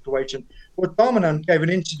discuss the situation. Well, Darmanin gave an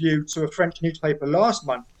interview to a French newspaper last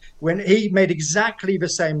month when he made exactly the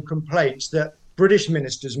same complaints that British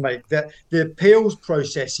ministers make, that the appeals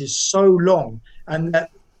process is so long and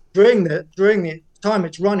that during the time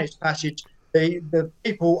it's run its passage, the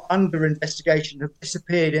people under investigation have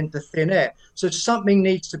disappeared into thin air. So something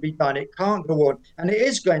needs to be done. It can't go on. And it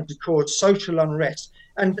is going to cause social unrest.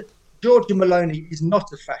 And Giorgia Meloni is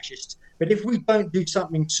not a fascist. But if we don't do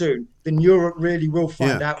something soon, then Europe really will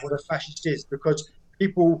find out what a fascist is, because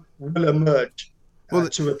people will emerge.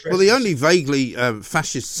 The only vaguely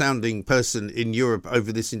fascist-sounding person in Europe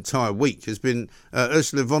over this entire week has been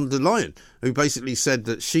Ursula von der Leyen, who basically said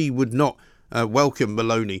that she would not welcome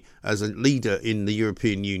Meloni as a leader in the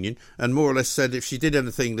European Union, and more or less said if she did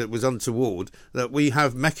anything that was untoward, that we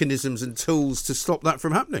have mechanisms and tools to stop that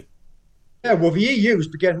from happening. Yeah, well, the EU is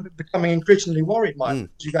becoming increasingly worried, Mike.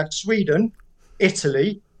 You've had Sweden,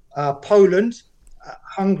 Italy, Poland,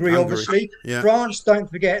 Hungary, obviously. Yeah. France, don't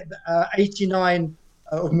forget, 89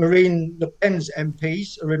 of Marine Le Pen's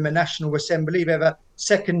MPs are in the National Assembly. They're the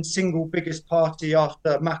second single biggest party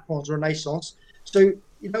after Macron's Renaissance. So,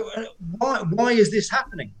 you know, why is this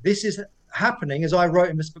happening? This is happening, as I wrote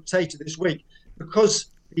in The Spectator this week, because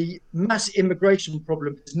the mass immigration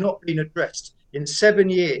problem has not been addressed. In 7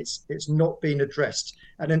 years, it's not been addressed.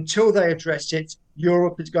 And until they address it,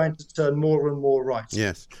 Europe is going to turn more and more right.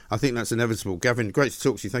 Yes, I think that's inevitable. Gavin, great to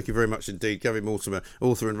talk to you. Thank you very much indeed. Gavin Mortimer,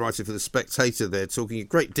 author and writer for The Spectator there, talking a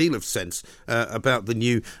great deal of sense about the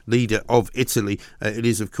new leader of Italy. It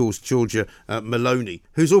is, of course, Giorgia Meloni,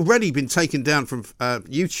 who's already been taken down from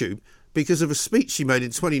YouTube because of a speech she made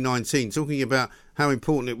in 2019 talking about how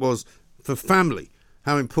important it was for family,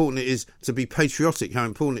 how important it is to be patriotic, how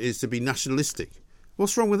important it is to be nationalistic.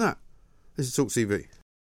 What's wrong with that? This is Talk TV.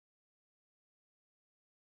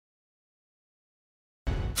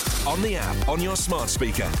 On the app, on your smart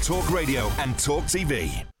speaker, Talk Radio and Talk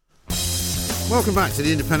TV. Welcome back to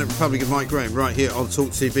the Independent Republic of Mike Graham right here on Talk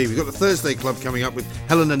TV. We've got the Thursday Club coming up with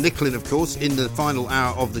Helena Nicklin, of course, in the final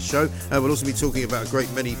hour of the show. We'll also be talking about a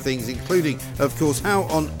great many things, including, of course, how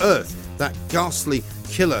on earth that ghastly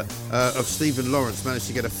killer of Stephen Lawrence managed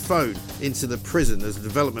to get a phone into the prison. There's a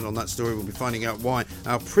development on that story. We'll be finding out why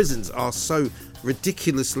our prisons are so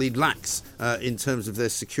ridiculously lax in terms of their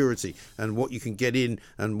security and what you can get in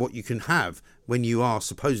and what you can have when you are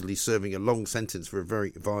supposedly serving a long sentence for a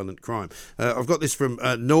very violent crime. I've got this from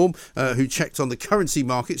Norm, who checked on the currency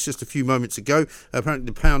markets just a few moments ago.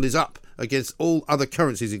 Apparently the pound is up against all other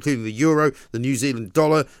currencies, including the euro, the New Zealand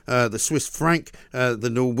dollar, the Swiss franc,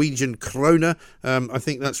 the Norwegian krona. I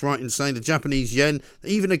think that's right in saying the Japanese yen.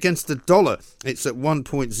 Even against the dollar, it's at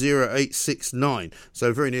 1.0869,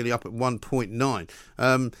 so very nearly up at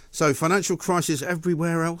 1.9. So financial crisis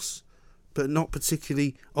everywhere else, but not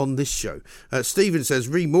particularly on this show. Stephen says,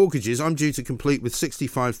 remortgages, I'm due to complete with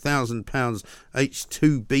 £65,000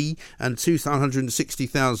 H2B and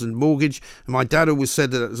 £260,000 mortgage. And my dad always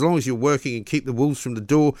said that as long as you're working and keep the wolves from the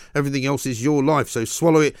door, everything else is your life. So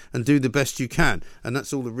swallow it and do the best you can. And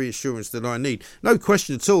that's all the reassurance that I need. No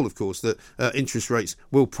question at all, of course, that interest rates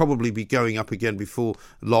will probably be going up again before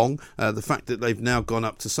long. The fact that they've now gone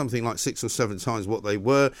up to something like 6 or 7 times what they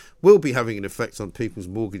were will be having an effect on people's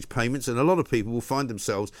mortgage payments. And a lot of people will find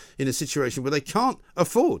themselves in a situation where they can't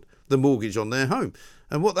afford the mortgage on their home.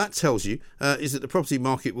 And what that tells you is that the property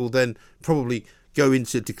market will then probably go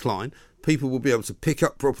into decline. People will be able to pick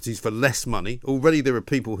up properties for less money. Already there are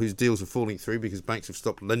people whose deals are falling through because banks have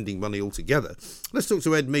stopped lending money altogether. Let's talk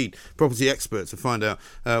to Ed Mead, property expert, to find out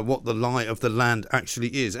what the lie of the land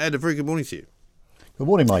actually is. Ed, a very good morning to you. Good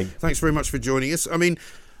morning, Mike. Thanks very much for joining us. I mean,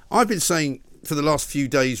 I've been saying for the last few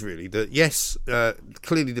days, really, that yes,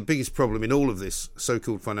 clearly the biggest problem in all of this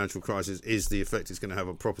so-called financial crisis is the effect it's going to have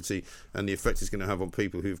on property and the effect it's going to have on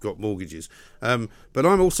people who've got mortgages. But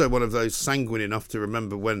I'm also one of those sanguine enough to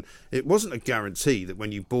remember when it wasn't a guarantee that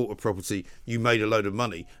when you bought a property, you made a load of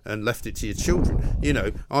money and left it to your children. You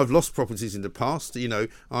know, I've lost properties in the past. You know,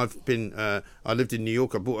 I've been, I lived in New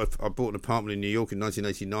York. I bought an apartment in New York in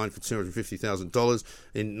 1989 for $250,000.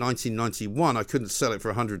 In 1991, I couldn't sell it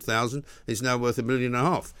for $100,000. It's now worth $1.5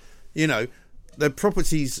 million. You know, their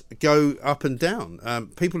properties go up and down.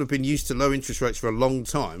 People have been used to low interest rates for a long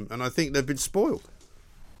time, and I think they've been spoiled.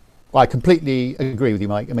 Well, I completely agree with you,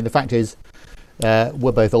 Mike. I mean, the fact is,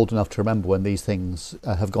 we're both old enough to remember when these things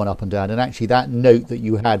have gone up and down. And actually, that note that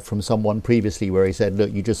you had from someone previously where he said,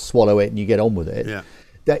 look, you just swallow it and you get on with it. Yeah.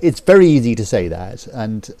 It's very easy to say that.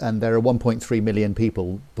 And there are 1.3 million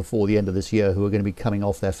people before the end of this year who are going to be coming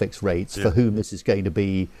off their fixed rates, for whom this is going to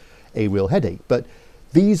be a real headache. But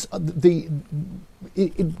the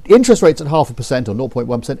interest rates at 0.5% or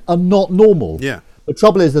 0.1% are not normal. Yeah. The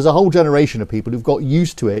trouble is there's a whole generation of people who've got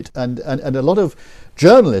used to it, and a lot of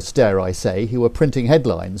journalists, dare I say, who are printing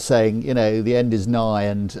headlines saying, you know, the end is nigh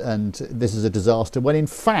and this is a disaster, when in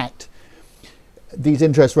fact these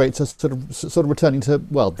interest rates are sort of returning to,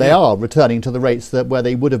 well, they are returning to the rates that where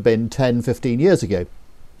they would have been 10, 15 years ago.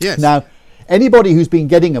 Yes. Now, anybody who's been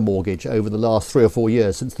getting a mortgage over the last 3 or 4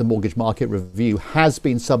 years since the mortgage market review has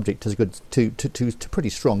been subject to pretty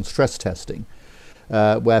strong stress testing,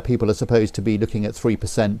 where people are supposed to be looking at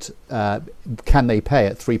 3%. Can they pay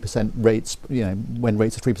at 3% rates? You know, when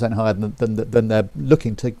rates are 3% higher than they're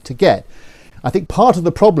looking to get. I think part of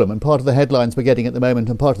the problem and part of the headlines we're getting at the moment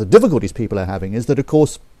and part of the difficulties people are having is that, of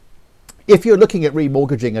course, if you're looking at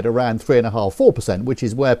remortgaging at around 3.5%, 4%, which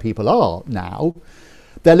is where people are now,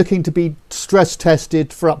 they're looking to be stress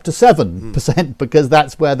tested for up to 7% because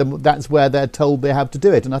that's where they're told they have to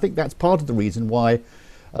do it. And I think that's part of the reason why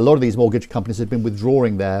a lot of these mortgage companies have been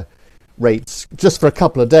withdrawing their rates just for a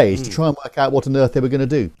couple of days to try and work out what on earth they were going to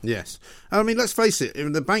do. Yes. I mean, let's face it,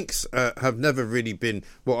 the banks have never really been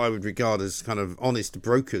what I would regard as kind of honest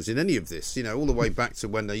brokers in any of this, you know, all the way back to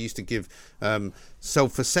when they used to give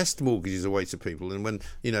self-assessed mortgages away to people, and when,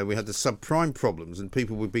 you know, we had the subprime problems and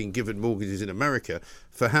people were being given mortgages in America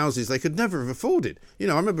for houses they could never have afforded. You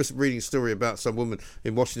know, I remember reading a story about some woman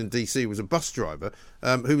in Washington, D.C., who was a bus driver,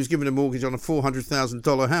 who was given a mortgage on a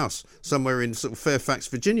 $400,000 house somewhere in sort of Fairfax,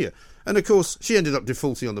 Virginia. And, of course, she ended up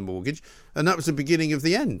defaulting on the mortgage, and that was the beginning of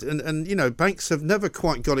the end. And you know, banks have never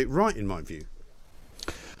quite got it right, in my view.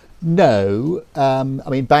 No. I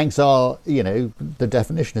mean, banks are, you know, the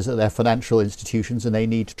definition is that they're financial institutions and they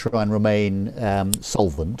need to try and remain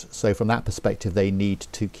solvent. So from that perspective, they need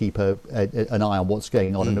to keep an eye on what's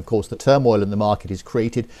going on. And, of course, the turmoil in the market is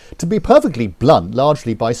created, to be perfectly blunt,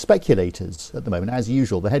 largely by speculators at the moment. As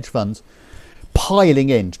usual, the hedge funds piling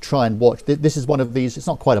in to try and watch. This is one of these, it's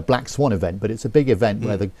not quite a black swan event, but it's a big event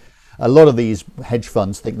where a lot of these hedge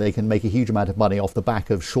funds think they can make a huge amount of money off the back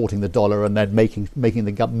of shorting the dollar and then making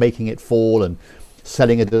it fall and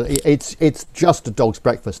selling it. It's just a dog's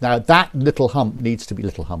breakfast. Now that little hump needs to be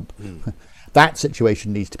that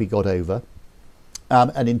situation needs to be got over.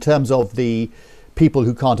 And in terms of the people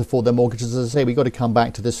who can't afford their mortgages, as I say, we've got to come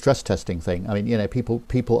back to this stress testing thing. I mean, you know,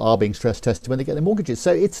 people are being stress tested when they get their mortgages.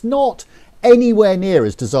 So it's not anywhere near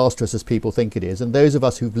as disastrous as people think it is. And those of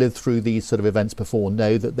us who've lived through these sort of events before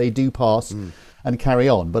know that they do pass and carry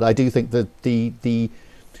on. But I do think that the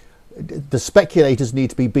speculators need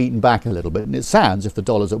to be beaten back a little bit. And it sounds, if the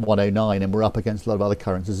dollar's at 109 and we're up against a lot of other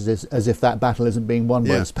currencies, as if that battle isn't being won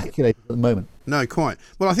by the speculators at the moment. No, quite.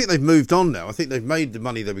 Well, I think they've moved on now. I think they've made the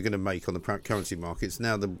money they were going to make on the currency markets.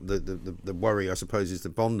 Now the worry, I suppose, is the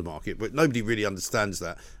bond market. But nobody really understands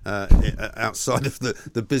that outside of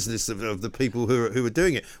the business of the people who are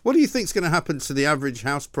doing it. What do you think is going to happen to the average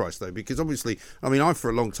house price, though? Because obviously, I mean, I've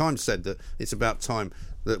for a long time said that it's about time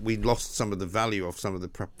that we lost some of the value of some of the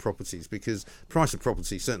properties, because price of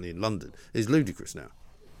property, certainly in London, is ludicrous now.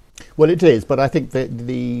 Well, it is, but I think that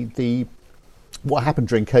the what happened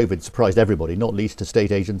during COVID surprised everybody, not least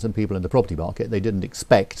estate agents and people in the property market. They didn't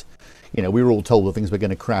expect, you know, we were all told that things were going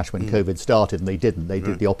to crash when COVID started, and they didn't. They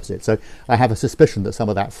did the opposite. So I have a suspicion that some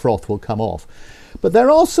of that froth will come off. But there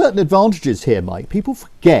are certain advantages here, Mike. People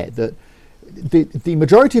forget that the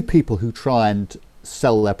majority of people who try and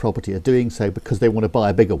sell their property are doing so because they want to buy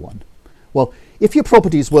a bigger one. Well, if your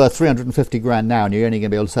property is worth 350 grand now and you're only going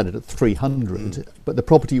to be able to sell it at 300, but the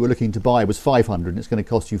property you were looking to buy was 500 and it's going to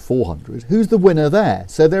cost you 400, who's the winner there?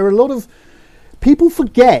 So there are a lot of people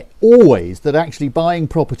forget always that actually buying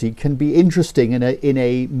property can be interesting in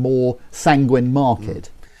a more sanguine market.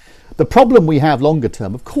 The problem we have longer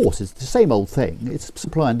term, of course, is the same old thing. It's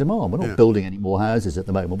supply and demand. We're not building any more houses at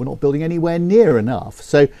the moment. We're not building anywhere near enough.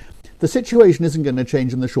 So the situation isn't going to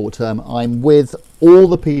change in the short term. I'm with all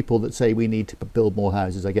the people that say we need to build more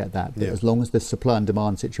houses. I get that. But as long as this supply and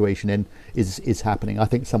demand situation is happening, I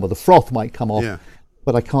think some of the froth might come off. Yeah.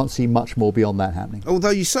 But I can't see much more beyond that happening. Although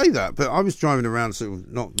you say that, but I was driving around sort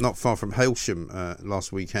of not far from Hailsham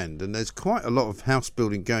last weekend, and there's quite a lot of house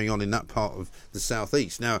building going on in that part of the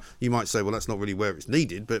southeast. Now, you might say, well, that's not really where it's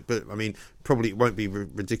needed, but I mean, probably it won't be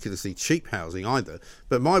ridiculously cheap housing either.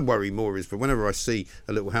 But my worry more is, for whenever I see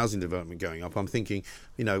a little housing development going up, I'm thinking,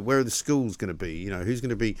 where are the schools going to be? Who's going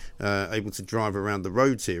to be able to drive around the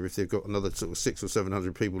roads here if they've got another sort of 600 or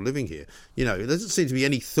 700 people living here? There doesn't seem to be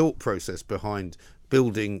any thought process behind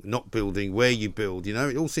building, not building, where you build.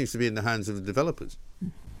 It all seems to be in the hands of the developers.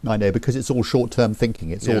 I know, because it's all short-term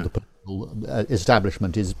thinking. It's all the political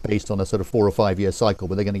establishment is based on a sort of 4 or 5 year cycle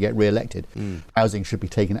where they're going to get re-elected. Housing should be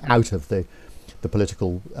taken out of the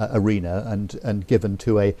political arena and given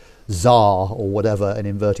to a czar or whatever, in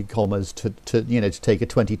inverted commas, to take a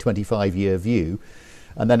 20-25 year view.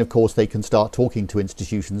 And then, of course, they can start talking to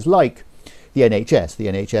institutions like the NHS. The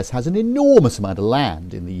NHS has an enormous amount of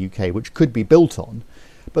land in the UK which could be built on.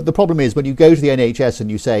 But the problem is, when you go to the NHS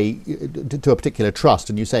and you say to a particular trust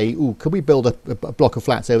and you say, "Oh, could we build a block of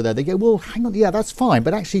flats over there?" They go, "Well, hang on, yeah, that's fine,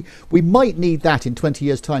 but actually we might need that in 20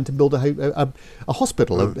 years' time to build a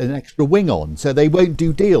hospital, an extra wing on." So they won't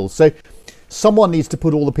do deals. So someone needs to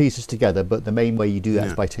put all the pieces together, but the main way you do that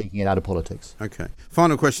is by taking it out of politics. Okay.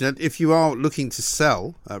 Final question, Ed. If you are looking to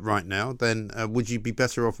sell right now, then would you be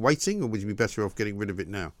better off waiting, or would you be better off getting rid of it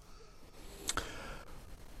now?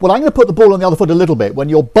 Well, I'm going to put the ball on the other foot a little bit. When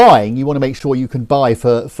you're buying, you want to make sure you can buy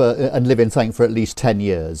for and live in something for at least 10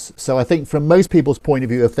 years. So I think from most people's point of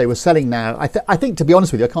view, if they were selling now, I think, to be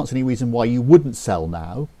honest with you, I can't see any reason why you wouldn't sell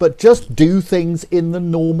now, but just do things in the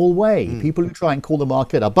normal way. People who try and call the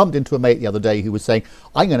market. I bumped into a mate the other day who was saying,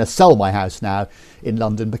 "I'm going to sell my house now in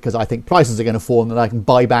London because I think prices are going to fall and then I can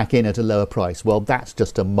buy back in at a lower price." Well, that's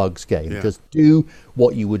just a mug's game. Just do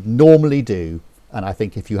what you would normally do. And I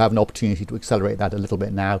think if you have an opportunity to accelerate that a little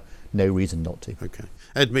bit now, no reason not to. Okay.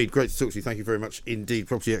 Ed Mead, great to talk to you. Thank you very much indeed.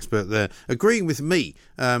 Property expert there. Agreeing with me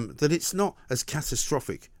that it's not as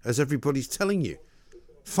catastrophic as everybody's telling you.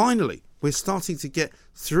 Finally, we're starting to get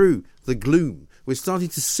through the gloom. We're starting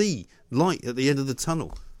to see light at the end of the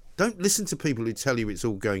tunnel. Don't listen to people who tell you it's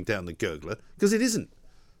all going down the gurgler, because it isn't.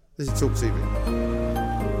 This is Talk TV.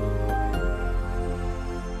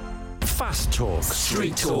 Fast Talk.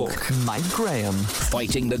 Street Talk. Mike Graham.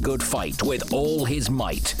 Fighting the good fight with all his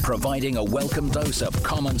might. Providing a welcome dose of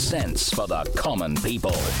common sense for the common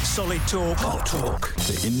people. Solid Talk. Hot Talk.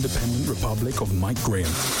 The Independent Republic of Mike Graham.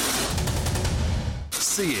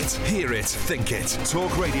 See it, hear it, think it.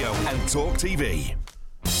 Talk Radio and Talk TV.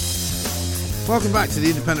 Welcome back to the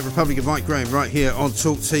Independent Republic of Mike Graham right here on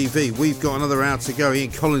Talk TV. We've got another hour to go.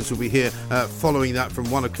 Ian Collins will be here following that from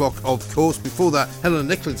 1 o'clock, of course. Before that, Helen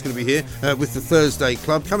Nicklin's going to be here with the Thursday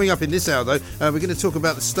Club. Coming up in this hour, though, we're going to talk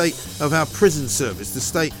about the state of our prison service, the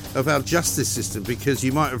state of our justice system, because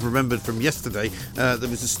you might have remembered from yesterday there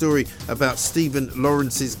was a story about Stephen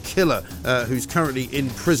Lawrence's killer, who's currently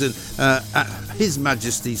in prison at His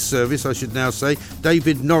Majesty's service, I should now say.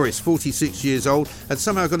 David Norris, 46 years old, had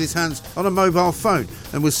somehow got his hands on a mobile phone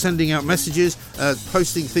and was sending out messages,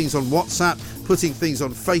 posting things on WhatsApp, putting things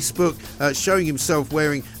on Facebook, showing himself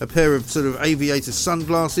wearing a pair of sort of aviator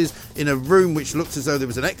sunglasses in a room which looked as though there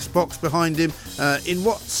was an Xbox behind him, in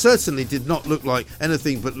what certainly did not look like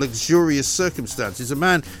anything but luxurious circumstances. A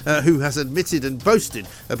man who has admitted and boasted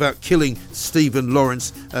about killing Stephen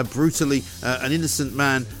Lawrence brutally, an innocent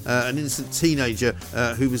man, an innocent teenager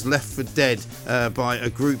who was left for dead by a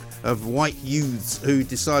group of white youths who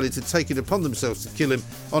decided to take it upon themselves to kill him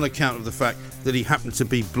on account of the fact that he happened to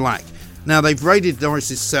be black. Now, they've raided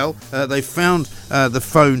Norris's cell. They found the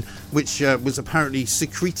phone, which was apparently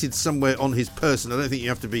secreted somewhere on his person. I don't think you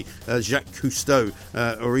have to be Jacques Cousteau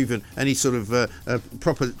or even any sort of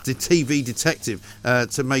proper TV detective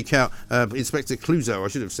to make out, Inspector Clouseau, I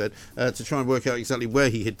should have said, to try and work out exactly where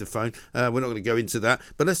he hid the phone. We're not going to go into that.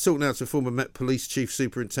 But let's talk now to former Met Police Chief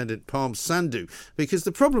Superintendent Parm Sandhu, because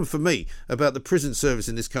the problem for me about the prison service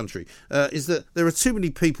in this country is that there are too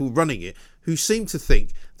many people running it who seem to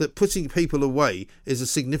think that putting people away is a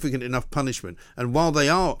significant enough punishment. And while they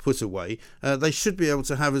are put away, they should be able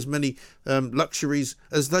to have as many luxuries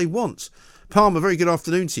as they want. Palmer, very good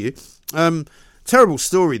afternoon to you. Terrible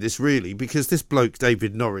story, this, really, because this bloke,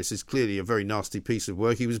 David Norris, is clearly a very nasty piece of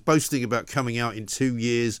work. He was boasting about coming out in 2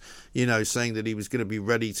 years, saying that he was going to be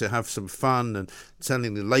ready to have some fun and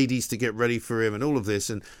telling the ladies to get ready for him and all of this.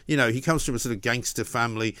 And, he comes from a sort of gangster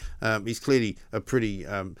family. He's clearly a pretty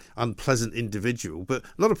unpleasant individual. But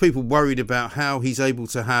a lot of people worried about how he's able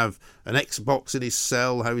to have an Xbox in his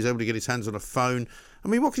cell, how he's able to get his hands on a phone. I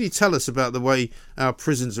mean, what can you tell us about the way our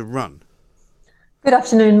prisons are run? Good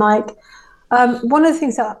afternoon, Mike. One of the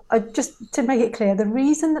things that, just to make it clear, the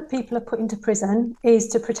reason that people are put into prison is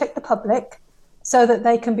to protect the public so that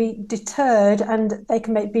they can be deterred and they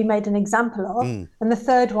can be made an example of. And the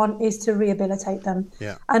third one is to rehabilitate them.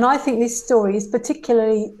 Yeah. And I think this story is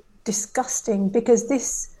particularly disgusting because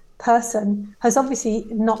this person has obviously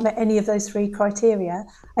not met any of those three criteria,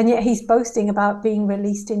 and yet he's boasting about being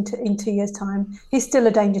released in 2 years' time. He's still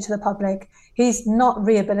a danger to the public. He's not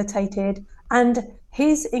rehabilitated, and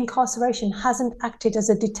his incarceration hasn't acted as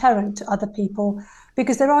a deterrent to other people,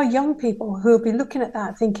 because there are young people who will be looking at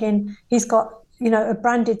that thinking he's got, a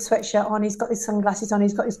branded sweatshirt on, he's got his sunglasses on,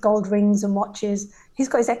 he's got his gold rings and watches, he's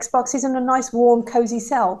got his Xbox, he's in a nice, warm, cozy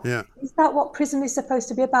cell. Yeah. Is that what prison is supposed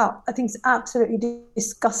to be about? I think it's absolutely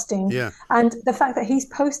disgusting. Yeah. And the fact that he's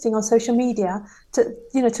posting on social media to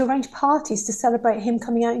arrange parties to celebrate him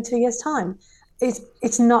coming out in 2 years' time,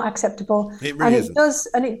 it's not acceptable. It really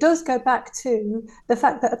isn't. It does go back to the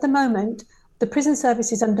fact that at the moment the prison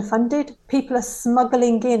service is underfunded. People are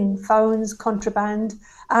smuggling in phones, contraband,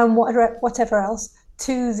 and whatever else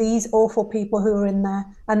to these awful people who are in there,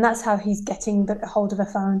 and that's how he's getting the hold of a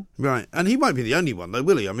phone. Right, and he won't be the only one, though,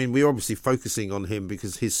 will he? I mean, we're obviously focusing on him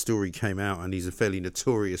because his story came out, and he's a fairly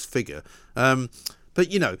notorious figure. But,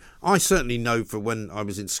 I certainly know for when I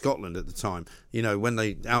was in Scotland at the time, when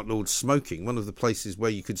they outlawed smoking, one of the places where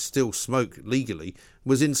you could still smoke legally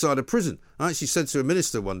was inside a prison. I actually said to a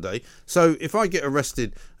minister one day, so if I get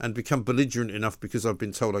arrested and become belligerent enough because I've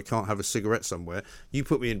been told I can't have a cigarette somewhere, you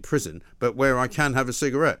put me in prison, but where I can have a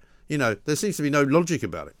cigarette. There seems to be no logic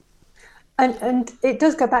about it. And it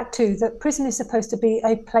does go back to that prison is supposed to be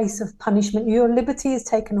a place of punishment. Your liberty is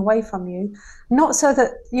taken away from you, not so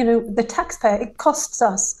that, the taxpayer, it costs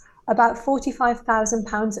us about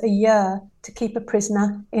 £45,000 a year to keep a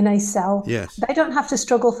prisoner in a cell. Yes. They don't have to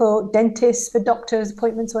struggle for dentists, for doctors'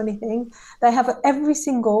 appointments or anything. They have every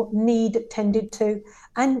single need tended to.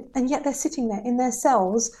 And yet they're sitting there in their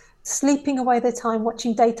cells, sleeping away their time,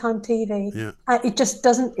 watching daytime TV. Yeah. It just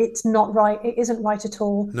doesn't, it's not right. It isn't right at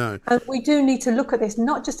all. No. And we do need to look at this,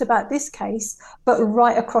 not just about this case, but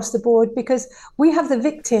right across the board, because we have the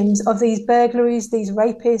victims of these burglaries, these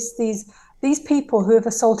rapists, these people who have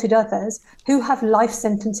assaulted others, who have life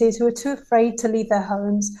sentences, who are too afraid to leave their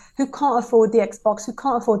homes, who can't afford the Xbox, who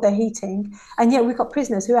can't afford their heating. And yet we've got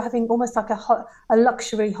prisoners who are having almost like a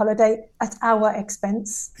luxury holiday at our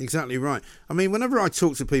expense. Exactly right. I mean, whenever I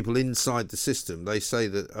talk to people inside the system, they say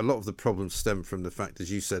that a lot of the problems stem from the fact,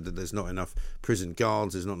 as you said, that there's not enough prison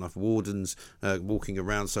guards, there's not enough wardens walking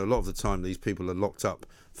around. So a lot of the time these people are locked up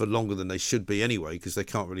for longer than they should be anyway, because they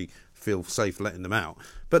can't really feel safe letting them out.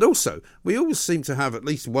 But also, we always seem to have at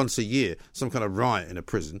least once a year some kind of riot in a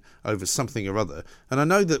prison over something or other. And I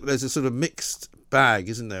know that there's a sort of mixed bag,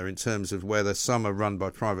 isn't there, in terms of whether some are run by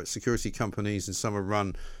private security companies and some are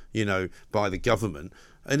run, by the government.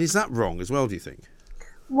 And is that wrong as well, do you think?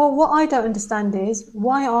 Well, what I don't understand is,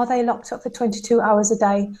 why are they locked up for 22 hours a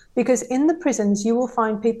day? Because in the prisons, you will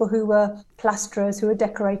find people who were plasterers, who are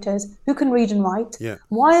decorators, who can read and write. Yeah.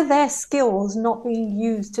 Why are their skills not being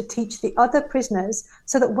used to teach the other prisoners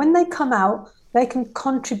so that when they come out, they can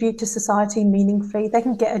contribute to society meaningfully, they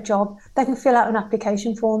can get a job, they can fill out an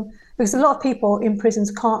application form? Because a lot of people in prisons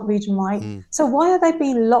can't read and write. So why are they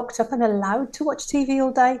being locked up and allowed to watch TV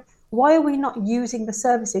all day? Why are we not using the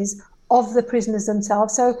services of the prisoners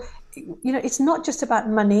themselves? So, it's not just about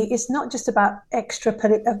money. It's not just about extra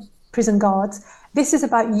prison guards. This is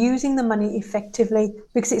about using the money effectively,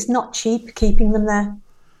 because it's not cheap keeping them there.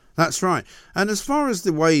 That's right. And as far as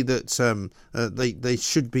the way that they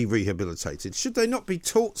should be rehabilitated, should they not be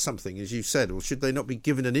taught something, as you said, or should they not be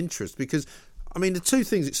given an interest? Because I mean, the two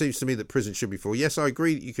things it seems to me that prison should be for. Yes, I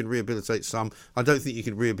agree that you can rehabilitate some. I don't think you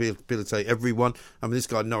can rehabilitate everyone. I mean, this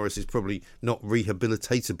guy Norris is probably not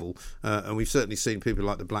rehabilitatable. And we've certainly seen people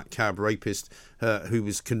like the black cab rapist who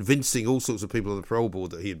was convincing all sorts of people on the parole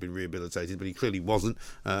board that he had been rehabilitated, but he clearly wasn't.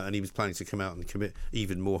 And he was planning to come out and commit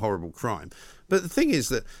even more horrible crime. But the thing is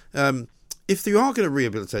that if you are going to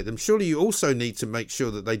rehabilitate them, surely you also need to make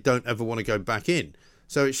sure that they don't ever want to go back in.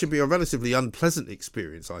 So it should be a relatively unpleasant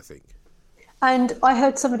experience, I think. And I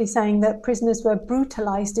heard somebody saying that prisoners were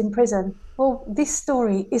brutalised in prison. Well, this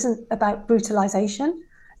story isn't about brutalisation.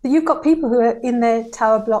 You've got people who are in their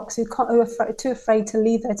tower blocks who are too afraid to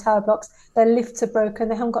leave their tower blocks. Their lifts are broken.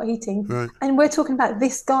 They haven't got heating. Right. And we're talking about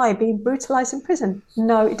this guy being brutalised in prison.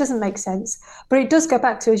 No, it doesn't make sense. But it does go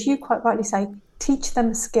back to, as you quite rightly say, teach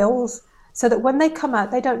them skills so that when they come out,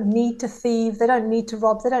 they don't need to thieve, they don't need to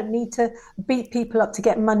rob, they don't need to beat people up to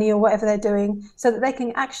get money or whatever they're doing, so that they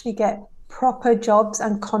can actually get proper jobs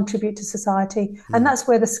and contribute to society. And that's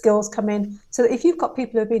where the skills come in. So that if you've got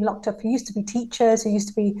people who have been locked up, who used to be teachers, who used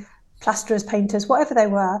to be plasterers, painters, whatever they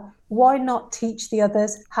were, why not teach the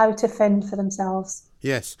others how to fend for themselves?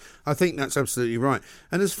 Yes, I think that's absolutely right.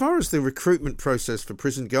 And as far as the recruitment process for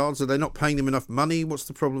prison guards, are they not paying them enough money? What's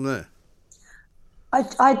the problem there?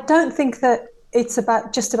 I don't think that it's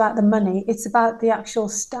just about the money. It's about the actual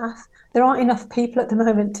staff. There aren't enough people at the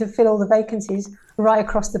moment to fill all the vacancies right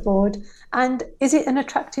across the board. And is it an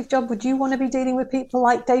attractive job? Would you want to be dealing with people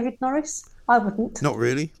like David Norris? I wouldn't. Not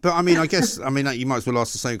really. But I mean, I guess, you might as well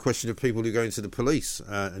ask the same question of people who go into the police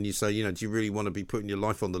and you say, do you really want to be putting your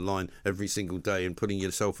life on the line every single day and putting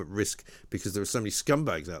yourself at risk because there are so many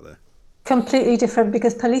scumbags out there? Completely different,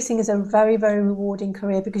 because policing is a very, very rewarding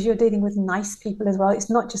career because you're dealing with nice people as well.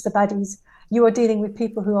 It's not just the baddies. You are dealing with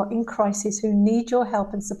people who are in crisis, who need your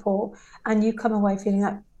help and support, and you come away feeling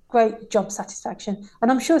that great job satisfaction.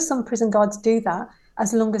 And I'm sure some prison guards do that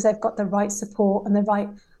as long as they've got the right support and the right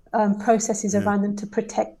processes around them to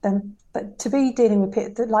protect them. But to be dealing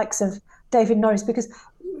with the likes of David Norris, because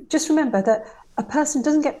just remember that a person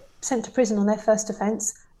doesn't get sent to prison on their first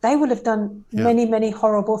offence. They will have done many, many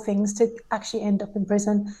horrible things to actually end up in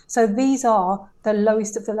prison. So these are the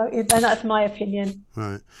lowest of the low, and that's my opinion.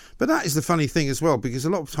 Right. But that is the funny thing as well, because a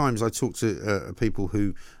lot of times I talk to people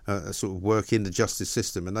who sort of work in the justice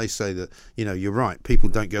system, and they say that, you're right, people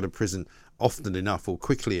don't go to prison often enough or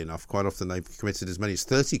quickly enough. Quite often they've committed as many as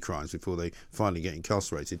 30 crimes before they finally get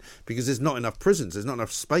incarcerated, because there's not enough prisons, there's not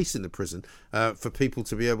enough space in the prison for people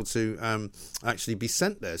to be able to actually be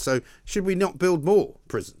sent there. So should we not build more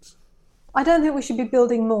prisons? I don't think we should be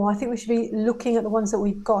building more. I think we should be looking at the ones that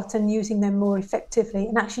we've got and using them more effectively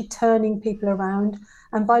and actually turning people around.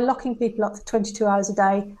 And by locking people up for 22 hours a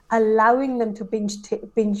day, allowing them to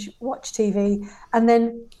binge watch TV, and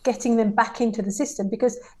then getting them back into the system,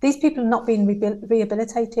 because these people are not being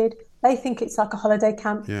rehabilitated. They think it's like a holiday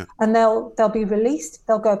camp, and they'll be released,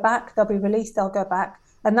 they'll go back, they'll be released, they'll go back.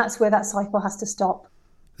 And that's where that cycle has to stop.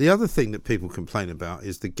 The other thing that people complain about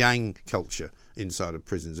is the gang culture inside of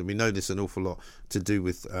prisons, and we know this an awful lot to do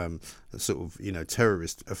with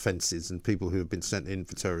terrorist offences and people who have been sent in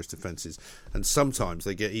for terrorist offences, and sometimes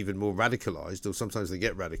they get even more radicalised, or sometimes they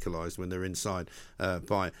get radicalised when they're inside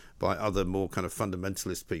by other more kind of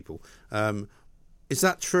fundamentalist people. Is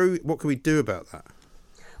that true? What can we do about that?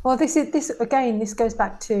 Well, this goes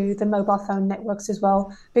back to the mobile phone networks as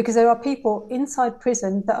well, because there are people inside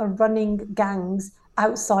prison that are running gangs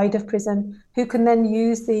outside of prison who can then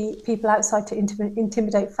use the people outside to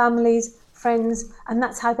intimidate families, friends, and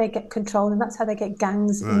that's how they get control, and that's how they get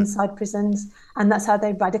gangs inside prisons, and that's how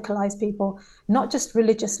they radicalise people, not just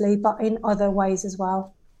religiously, but in other ways as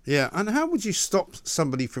well. Yeah, and how would you stop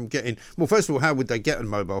somebody from getting... Well, first of all, how would they get a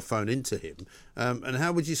mobile phone into him? And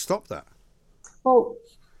how would you stop that? Well,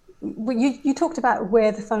 you talked about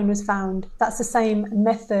where the phone was found. That's the same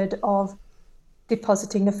method of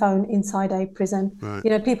depositing a phone inside a prison.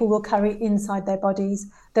 Right. People will carry inside their bodies.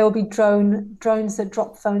 There will be drones that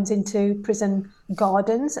drop phones into prison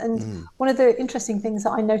gardens. And one of the interesting things that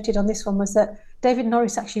I noted on this one was that David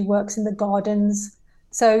Norris actually works in the gardens.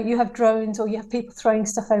 So you have drones, or you have people throwing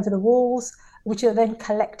stuff over the walls, which are then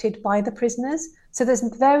collected by the prisoners. So there's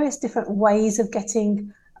various different ways of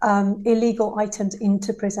getting illegal items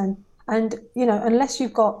into prison. And, unless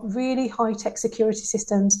you've got really high-tech security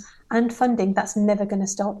systems and funding, that's never going to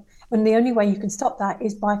stop. And the only way you can stop that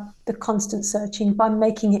is by the constant searching, by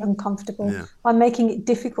making it uncomfortable, by making it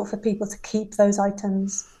difficult for people to keep those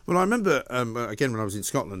items. Well, I remember, again, when I was in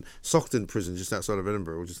Scotland, Saughton Prison, just outside of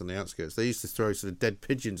Edinburgh, or just on the outskirts, they used to throw sort of dead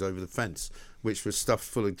pigeons over the fence, which was stuffed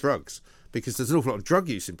full of drugs, because there's an awful lot of drug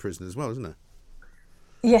use in prison as well, isn't there?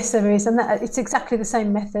 Yes, there is, and it's exactly the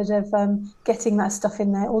same method of getting that stuff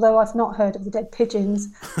in there, although I've not heard of the dead pigeons.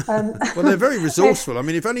 Well, they're very resourceful. I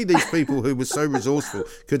mean, if only these people who were so resourceful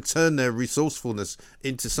could turn their resourcefulness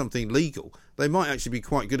into something legal, they might actually be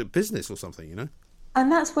quite good at business or something,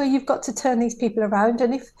 And that's where you've got to turn these people around.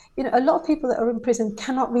 And if, a lot of people that are in prison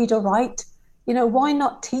cannot read or write, why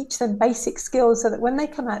not teach them basic skills so that when they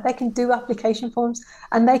come out, they can do application forms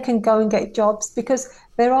and they can go and get jobs, because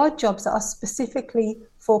there are jobs that are specifically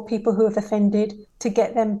for people who have offended, to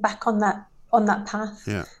get them back on that on that path.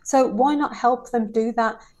 Yeah. So why not help them do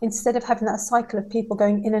that instead of having that cycle of people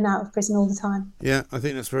going in and out of prison all the time? Yeah, I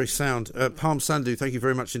think that's very sound. Palm Sandhu, thank you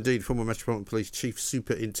very much indeed, former Metropolitan Police Chief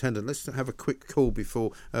Superintendent. Let's have a quick call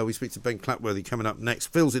before we speak to Ben Clapworthy coming up next.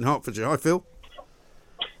 Phil's in Hertfordshire. Hi, Phil.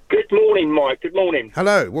 Good morning, Mike. Good morning.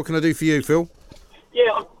 Hello. What can I do for you, Phil?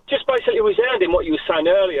 Yeah, I'm just basically resounding what you were saying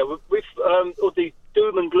earlier with all the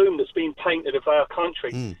doom and gloom that's been painted of our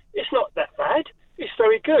country. It's not that bad. It's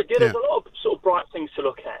very good. Yeah, there's a lot of sort of bright things to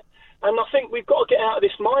look at. And I think we've got to get out of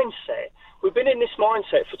this mindset. We've been in this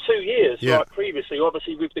mindset for 2 years, like previously,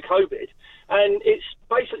 obviously, with the COVID. And it's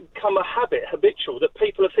basically become a habitual, that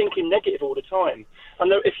people are thinking negative all the time.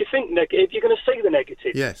 And if you think negative, you're going to see the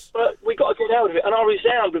negative. Yes. But we've got to get out of it. And I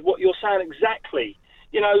resound with what you're saying exactly.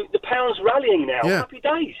 You know, the pound's rallying now. Yeah. Happy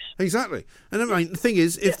days. Exactly. And I mean, the thing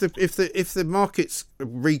is, if the markets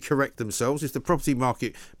recorrect themselves, if the property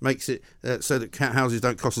market makes it so that houses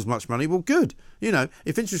don't cost as much money, well, good. You know,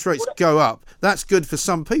 if interest rates go up, that's good for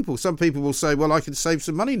some people. Some people will say, well, I can save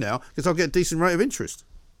some money now because I'll get a decent rate of interest.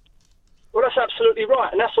 Well, that's absolutely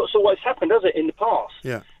right. And that's what's always happened, hasn't it, in the past?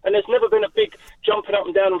 Yeah. And there's never been a big jumping up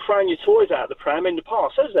and down and throwing your toys out of the pram in the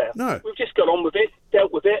past, has there? No. We've just got on with it,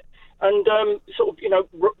 dealt with it, and sort of, you know,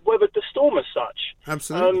 weathered the storm as such.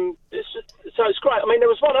 Absolutely. So it's great. I mean, there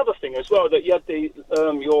was one other thing as well that you had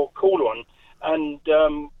your call on,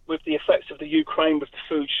 and with the effects of the Ukraine with the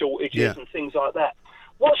food shortages and things like that.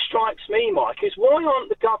 What strikes me, Mike, is why aren't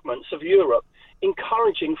the governments of Europe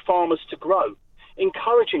encouraging farmers to grow,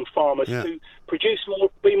 encouraging farmers to produce more,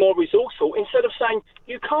 be more resourceful, instead of saying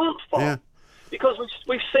you can't farm? Yeah. Because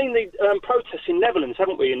we've seen the protests in Netherlands,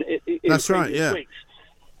 haven't we? In That's right. Yeah. Weeks.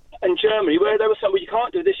 And Germany, where they were saying, well, you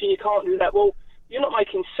can't do this and you can't do that. Well, you're not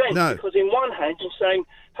making sense, because in one hand you're saying,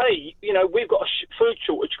 hey, you know, we've got a food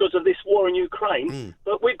shortage because of this war in Ukraine,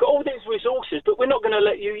 but we've got all these resources, but we're not going to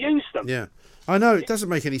let you use them. Yeah. I know, it doesn't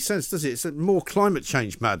make any sense, does it? It's more climate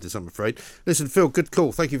change madness, I'm afraid. Listen, Phil, good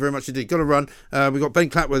call. Thank you very much indeed. Got to run. We've got Ben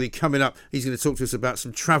Clapworthy coming up. He's going to talk to us about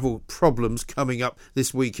some travel problems coming up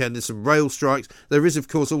this weekend. There's some rail strikes. There is, of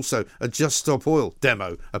course, also a Just Stop Oil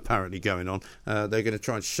demo apparently going on. They're going to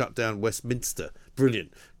try and shut down Westminster.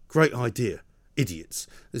 Brilliant. Great idea. Idiots.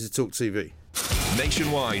 This is Talk TV.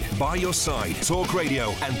 Nationwide, by your side, Talk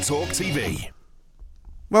Radio and Talk TV.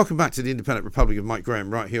 Welcome back to the Independent Republic of Mike Graham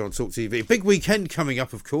right here on Talk TV. Big weekend coming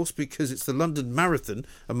up, of course, because it's the London Marathon,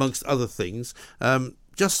 amongst other things.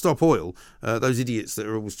 Just Stop Oil, those idiots that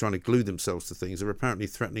are always trying to glue themselves to things, are apparently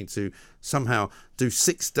threatening to somehow do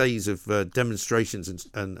 6 days of demonstrations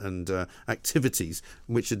and activities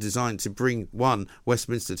which are designed to bring, one,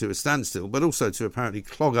 Westminster to a standstill, but also to apparently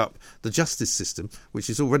clog up the justice system, which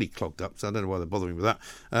is already clogged up, so I don't know why they're bothering with that.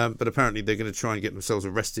 But apparently they're going to try and get themselves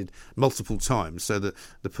arrested multiple times so that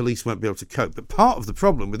the police won't be able to cope. But part of the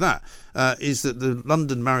problem with that is that the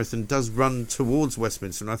London Marathon does run towards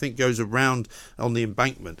Westminster, and I think goes around on the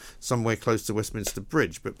embankment somewhere close to Westminster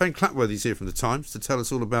Bridge. But Ben Clapworthy's here from the Times to tell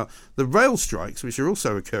us all about the rail strikes, which are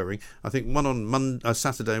also occurring. I think one on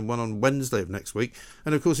Saturday and one on Wednesday of next week.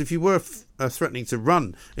 And of course, if you were threatening to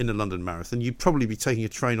run in the London Marathon, you'd probably be taking a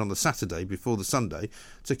train on the Saturday before the Sunday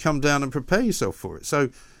to come down and prepare yourself for it. So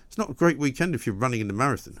it's not a great weekend if you're running in the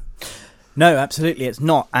marathon. No, absolutely it's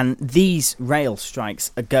not. And these rail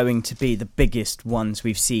strikes are going to be the biggest ones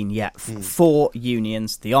we've seen yet. 4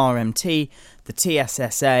 unions, the RMT, the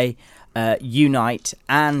TSSA, Unite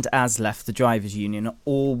and ASLEF, the drivers' union, are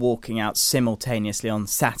all walking out simultaneously on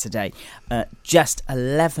Saturday. Just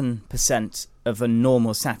 11% of a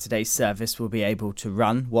normal Saturday service will be able to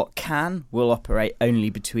run. What will operate only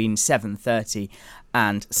between 7:30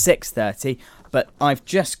 and 6:30. But I've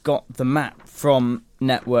just got the map from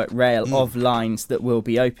Network Rail of lines that will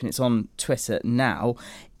be open. It's on Twitter now.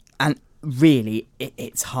 And really,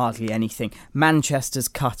 it's hardly anything. Manchester's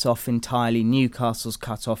cut off entirely. Newcastle's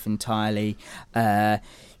cut off entirely.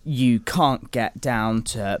 You can't get down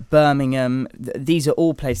to Birmingham. These are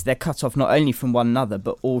all places, they're cut off not only from one another,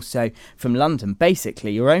 but also from London.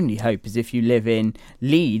 Basically, your only hope is if you live in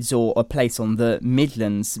Leeds or a place on the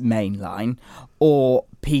Midlands main line, or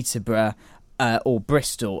Peterborough, or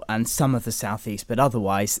Bristol and some of the southeast. But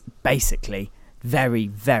otherwise, basically, very,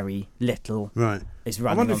 very little is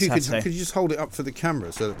running. I wonder on if you Saturday. could you just hold it up for the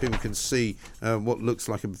camera so that people can see what looks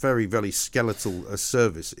like a very, very skeletal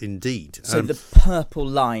service indeed. So the purple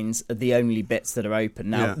lines are the only bits that are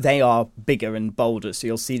open. Now, they are bigger and bolder, so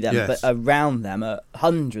you'll see them. But around them are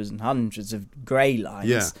hundreds and hundreds of grey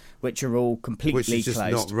lines, which are all completely which is just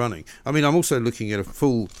closed. not running. I mean, I'm also looking at a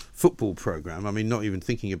full football programme. I mean, not even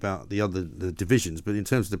thinking about the divisions, but in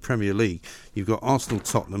terms of the Premier League, you've got Arsenal,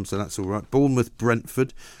 Tottenham, so that's all right. Bournemouth,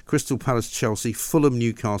 Brentford, Crystal Palace, Chelsea, Fulham,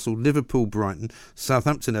 Newcastle, Liverpool, Brighton,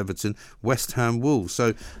 Southampton, Everton, West Ham, Wolves.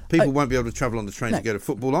 So people won't be able to travel on the train to go to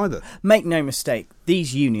football either. Make no mistake,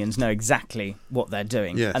 these unions know exactly what they're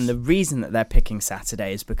doing. Yes. And the reason that they're picking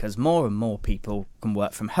Saturday is because more and more people can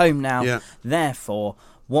work from home now. Yeah. Therefore,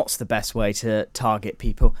 what's the best way to target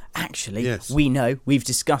people? Actually, we know, we've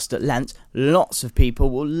discussed at length, lots of people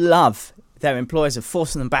will love their employers are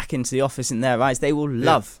forcing them back into the office. In their eyes, they will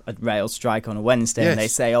love a rail strike on a Wednesday, and they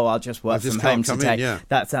say, "Oh, I'll just work from home today."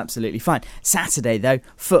 That's absolutely fine. Saturday, though,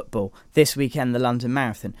 football. This weekend, the London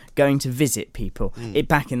Marathon. Going to visit people.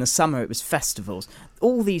 Back in the summer, it was festivals.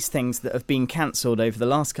 All these things that have been cancelled over the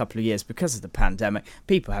last couple of years because of the pandemic,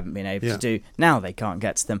 people haven't been able to do. Now they can't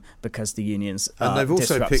get to them because the unions are And they've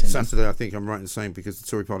also picked Saturday, I think I'm right in saying, because the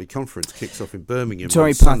Tory Party conference kicks off in Birmingham.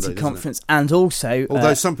 Tory Party conference, and also...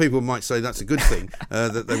 Although some people might say that's a good thing,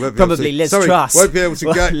 that they won't be probably able to... Liz sorry, Truss. won't be able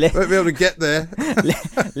to get there.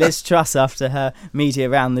 Liz Truss, after her media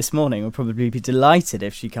round this morning, will probably be delighted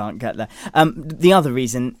if she can't get there. The other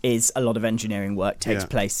reason is a lot of engineering work takes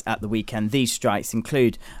place at the weekend. These strikes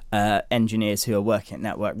include engineers who are working at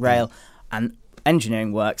Network Rail, and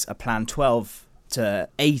engineering works are planned 12 to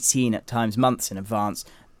 18 at times months in advance.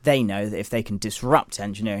 They know that if they can disrupt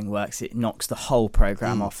engineering works, it knocks the whole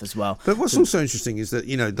programme off as well. But what's also interesting is that,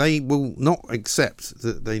 they will not accept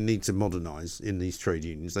that they need to modernise in these trade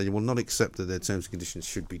unions. They will not accept that their terms and conditions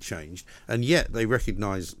should be changed. And yet they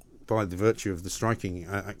recognise, by the virtue of the striking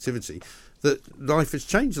activity, that life has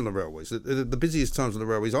changed on the railways. The busiest times on the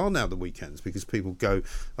railways are now the weekends, because people go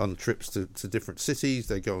on trips to different cities,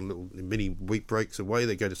 they go on little mini week breaks away,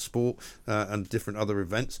 they go to sport and different other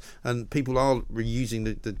events, and people are reusing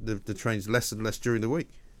the trains less and less during the week.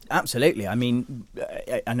 Absolutely. I mean,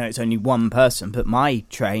 I know it's only one person, but my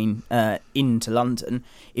train into London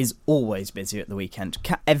is always busy at the weekend.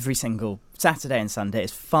 Every single Saturday and Sunday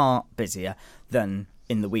is far busier than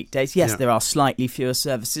in the weekdays. Yes, there are slightly fewer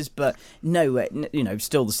services, but no,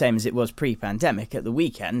 still the same as it was pre-pandemic. At the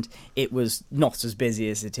weekend, it was not as busy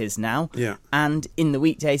as it is now. Yeah. And in the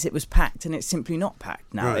weekdays, it was packed, and it's simply not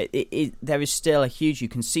packed now. Right. There is still a huge... You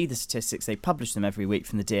can see the statistics. They publish them every week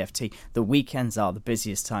from the DfT. The weekends are the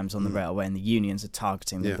busiest times on the railway, and the unions are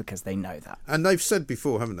targeting them because they know that. And they've said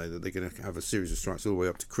before, haven't they, that they're going to have a series of strikes all the way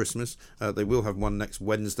up to Christmas. They will have one next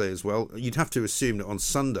Wednesday as well. You'd have to assume that on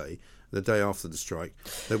Sunday, the day after the strike,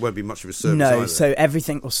 there won't be much of a service either. So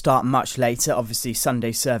everything will start much later. Obviously,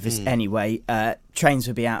 Sunday service anyway. Trains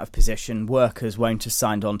will be out of position. Workers won't have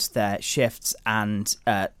signed on to their shifts, and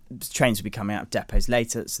trains will be coming out of depots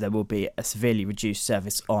later. So there will be a severely reduced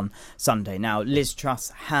service on Sunday. Now, Liz Truss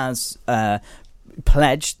has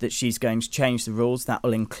pledged that she's going to change the rules. That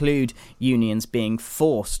will include unions being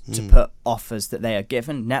forced to put offers that they are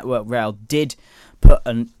given. Network Rail did put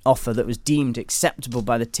an offer that was deemed acceptable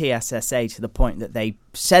by the TSSA to the point that they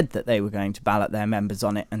said that they were going to ballot their members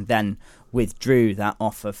on it, and then withdrew that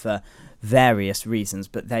offer for various reasons.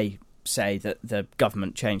 But they say that the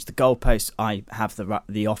government changed the goalposts. I have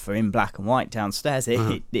the offer in black and white downstairs.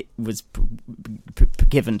 It was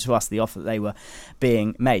given to us, the offer that they were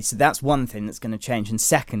being made. So that's one thing that's going to change. And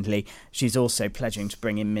secondly, she's also pledging to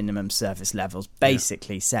bring in minimum service levels,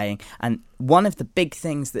 basically saying, and one of the big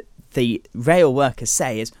things that the rail workers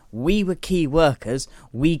say is, we were key workers,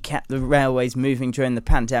 we kept the railways moving during the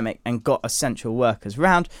pandemic and got essential workers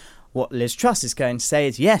round. What Liz Truss is going to say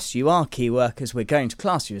is, yes, you are key workers, we're going to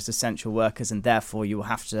class you as essential workers, and therefore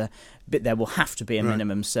there will have to be a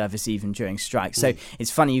minimum service even during strikes. So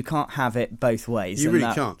it's funny, you can't have it both ways. You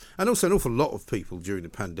really can't. And also an awful lot of people during the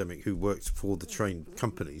pandemic who worked for the train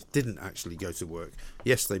companies didn't actually go to work.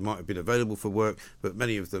 Yes, they might have been available for work, but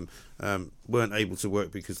many of them weren't able to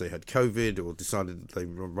work because they had COVID, or decided that they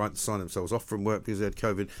were right to sign themselves off from work because they had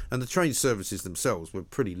COVID. And the train services themselves were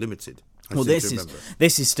pretty limited. Well,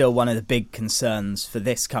 this is still one of the big concerns for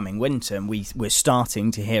this coming winter, and we're starting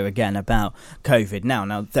to hear again about COVID now.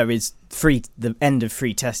 Now, the end of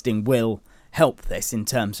free testing will help this in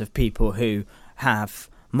terms of people who have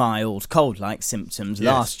mild cold-like symptoms.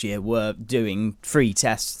 Last year were doing free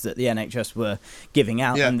tests that the NHS were giving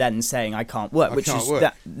out and then saying, I can't work,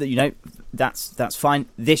 that's fine.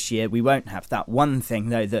 This year we won't have that. One thing,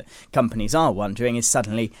 though, that companies are wondering is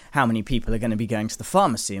suddenly how many people are going to be going to the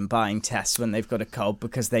pharmacy and buying tests when they've got a cold,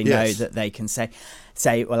 because they know that they can say,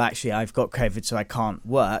 well, actually, I've got COVID, so I can't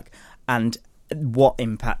work. And what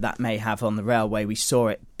impact that may have on the railway. We saw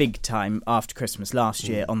it big time after Christmas last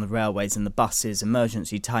year on the railways and the buses,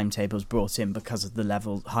 emergency timetables brought in because of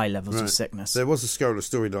the high levels of sickness. There was a scurrilous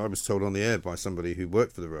story that I was told on the air by somebody who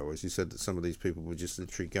worked for the railways, who said that some of these people were just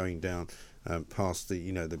literally going down past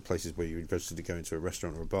the places where you're registered to go into a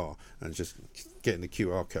restaurant or a bar and just getting the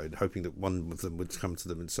QR code, hoping that one of them would come to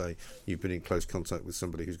them and say, you've been in close contact with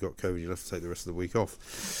somebody who's got COVID, you'll have to take the rest of the week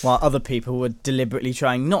off. While other people were deliberately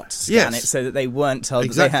trying not to scan it so that they weren't told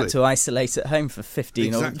that they had to isolate at home for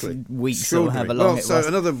 15 or weeks or however long it was. So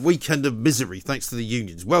another weekend of misery thanks to the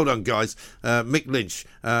unions. Well done, guys. Mick Lynch,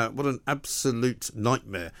 what an absolute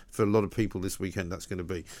nightmare for a lot of people this weekend that's going to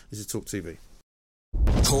be. This is Talk TV.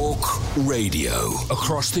 Talk Radio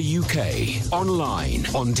across the UK, online,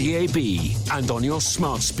 on DAB and on your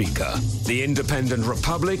smart speaker. The Independent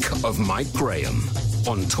Republic of Mike Graham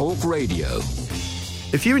on Talk Radio.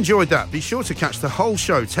 If you enjoyed that, be sure to catch the whole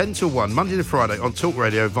show 10 till 1, Monday to Friday on Talk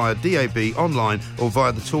Radio via DAB, online or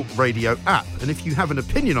via the Talk Radio app. And if you have an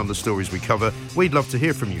opinion on the stories we cover, we'd love to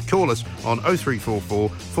hear from you. Call us on 0344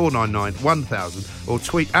 499 1000 or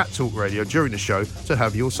tweet at Talk Radio during the show to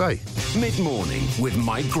have your say. Mid-morning with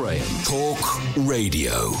Mike Graham. Talk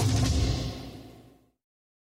Radio.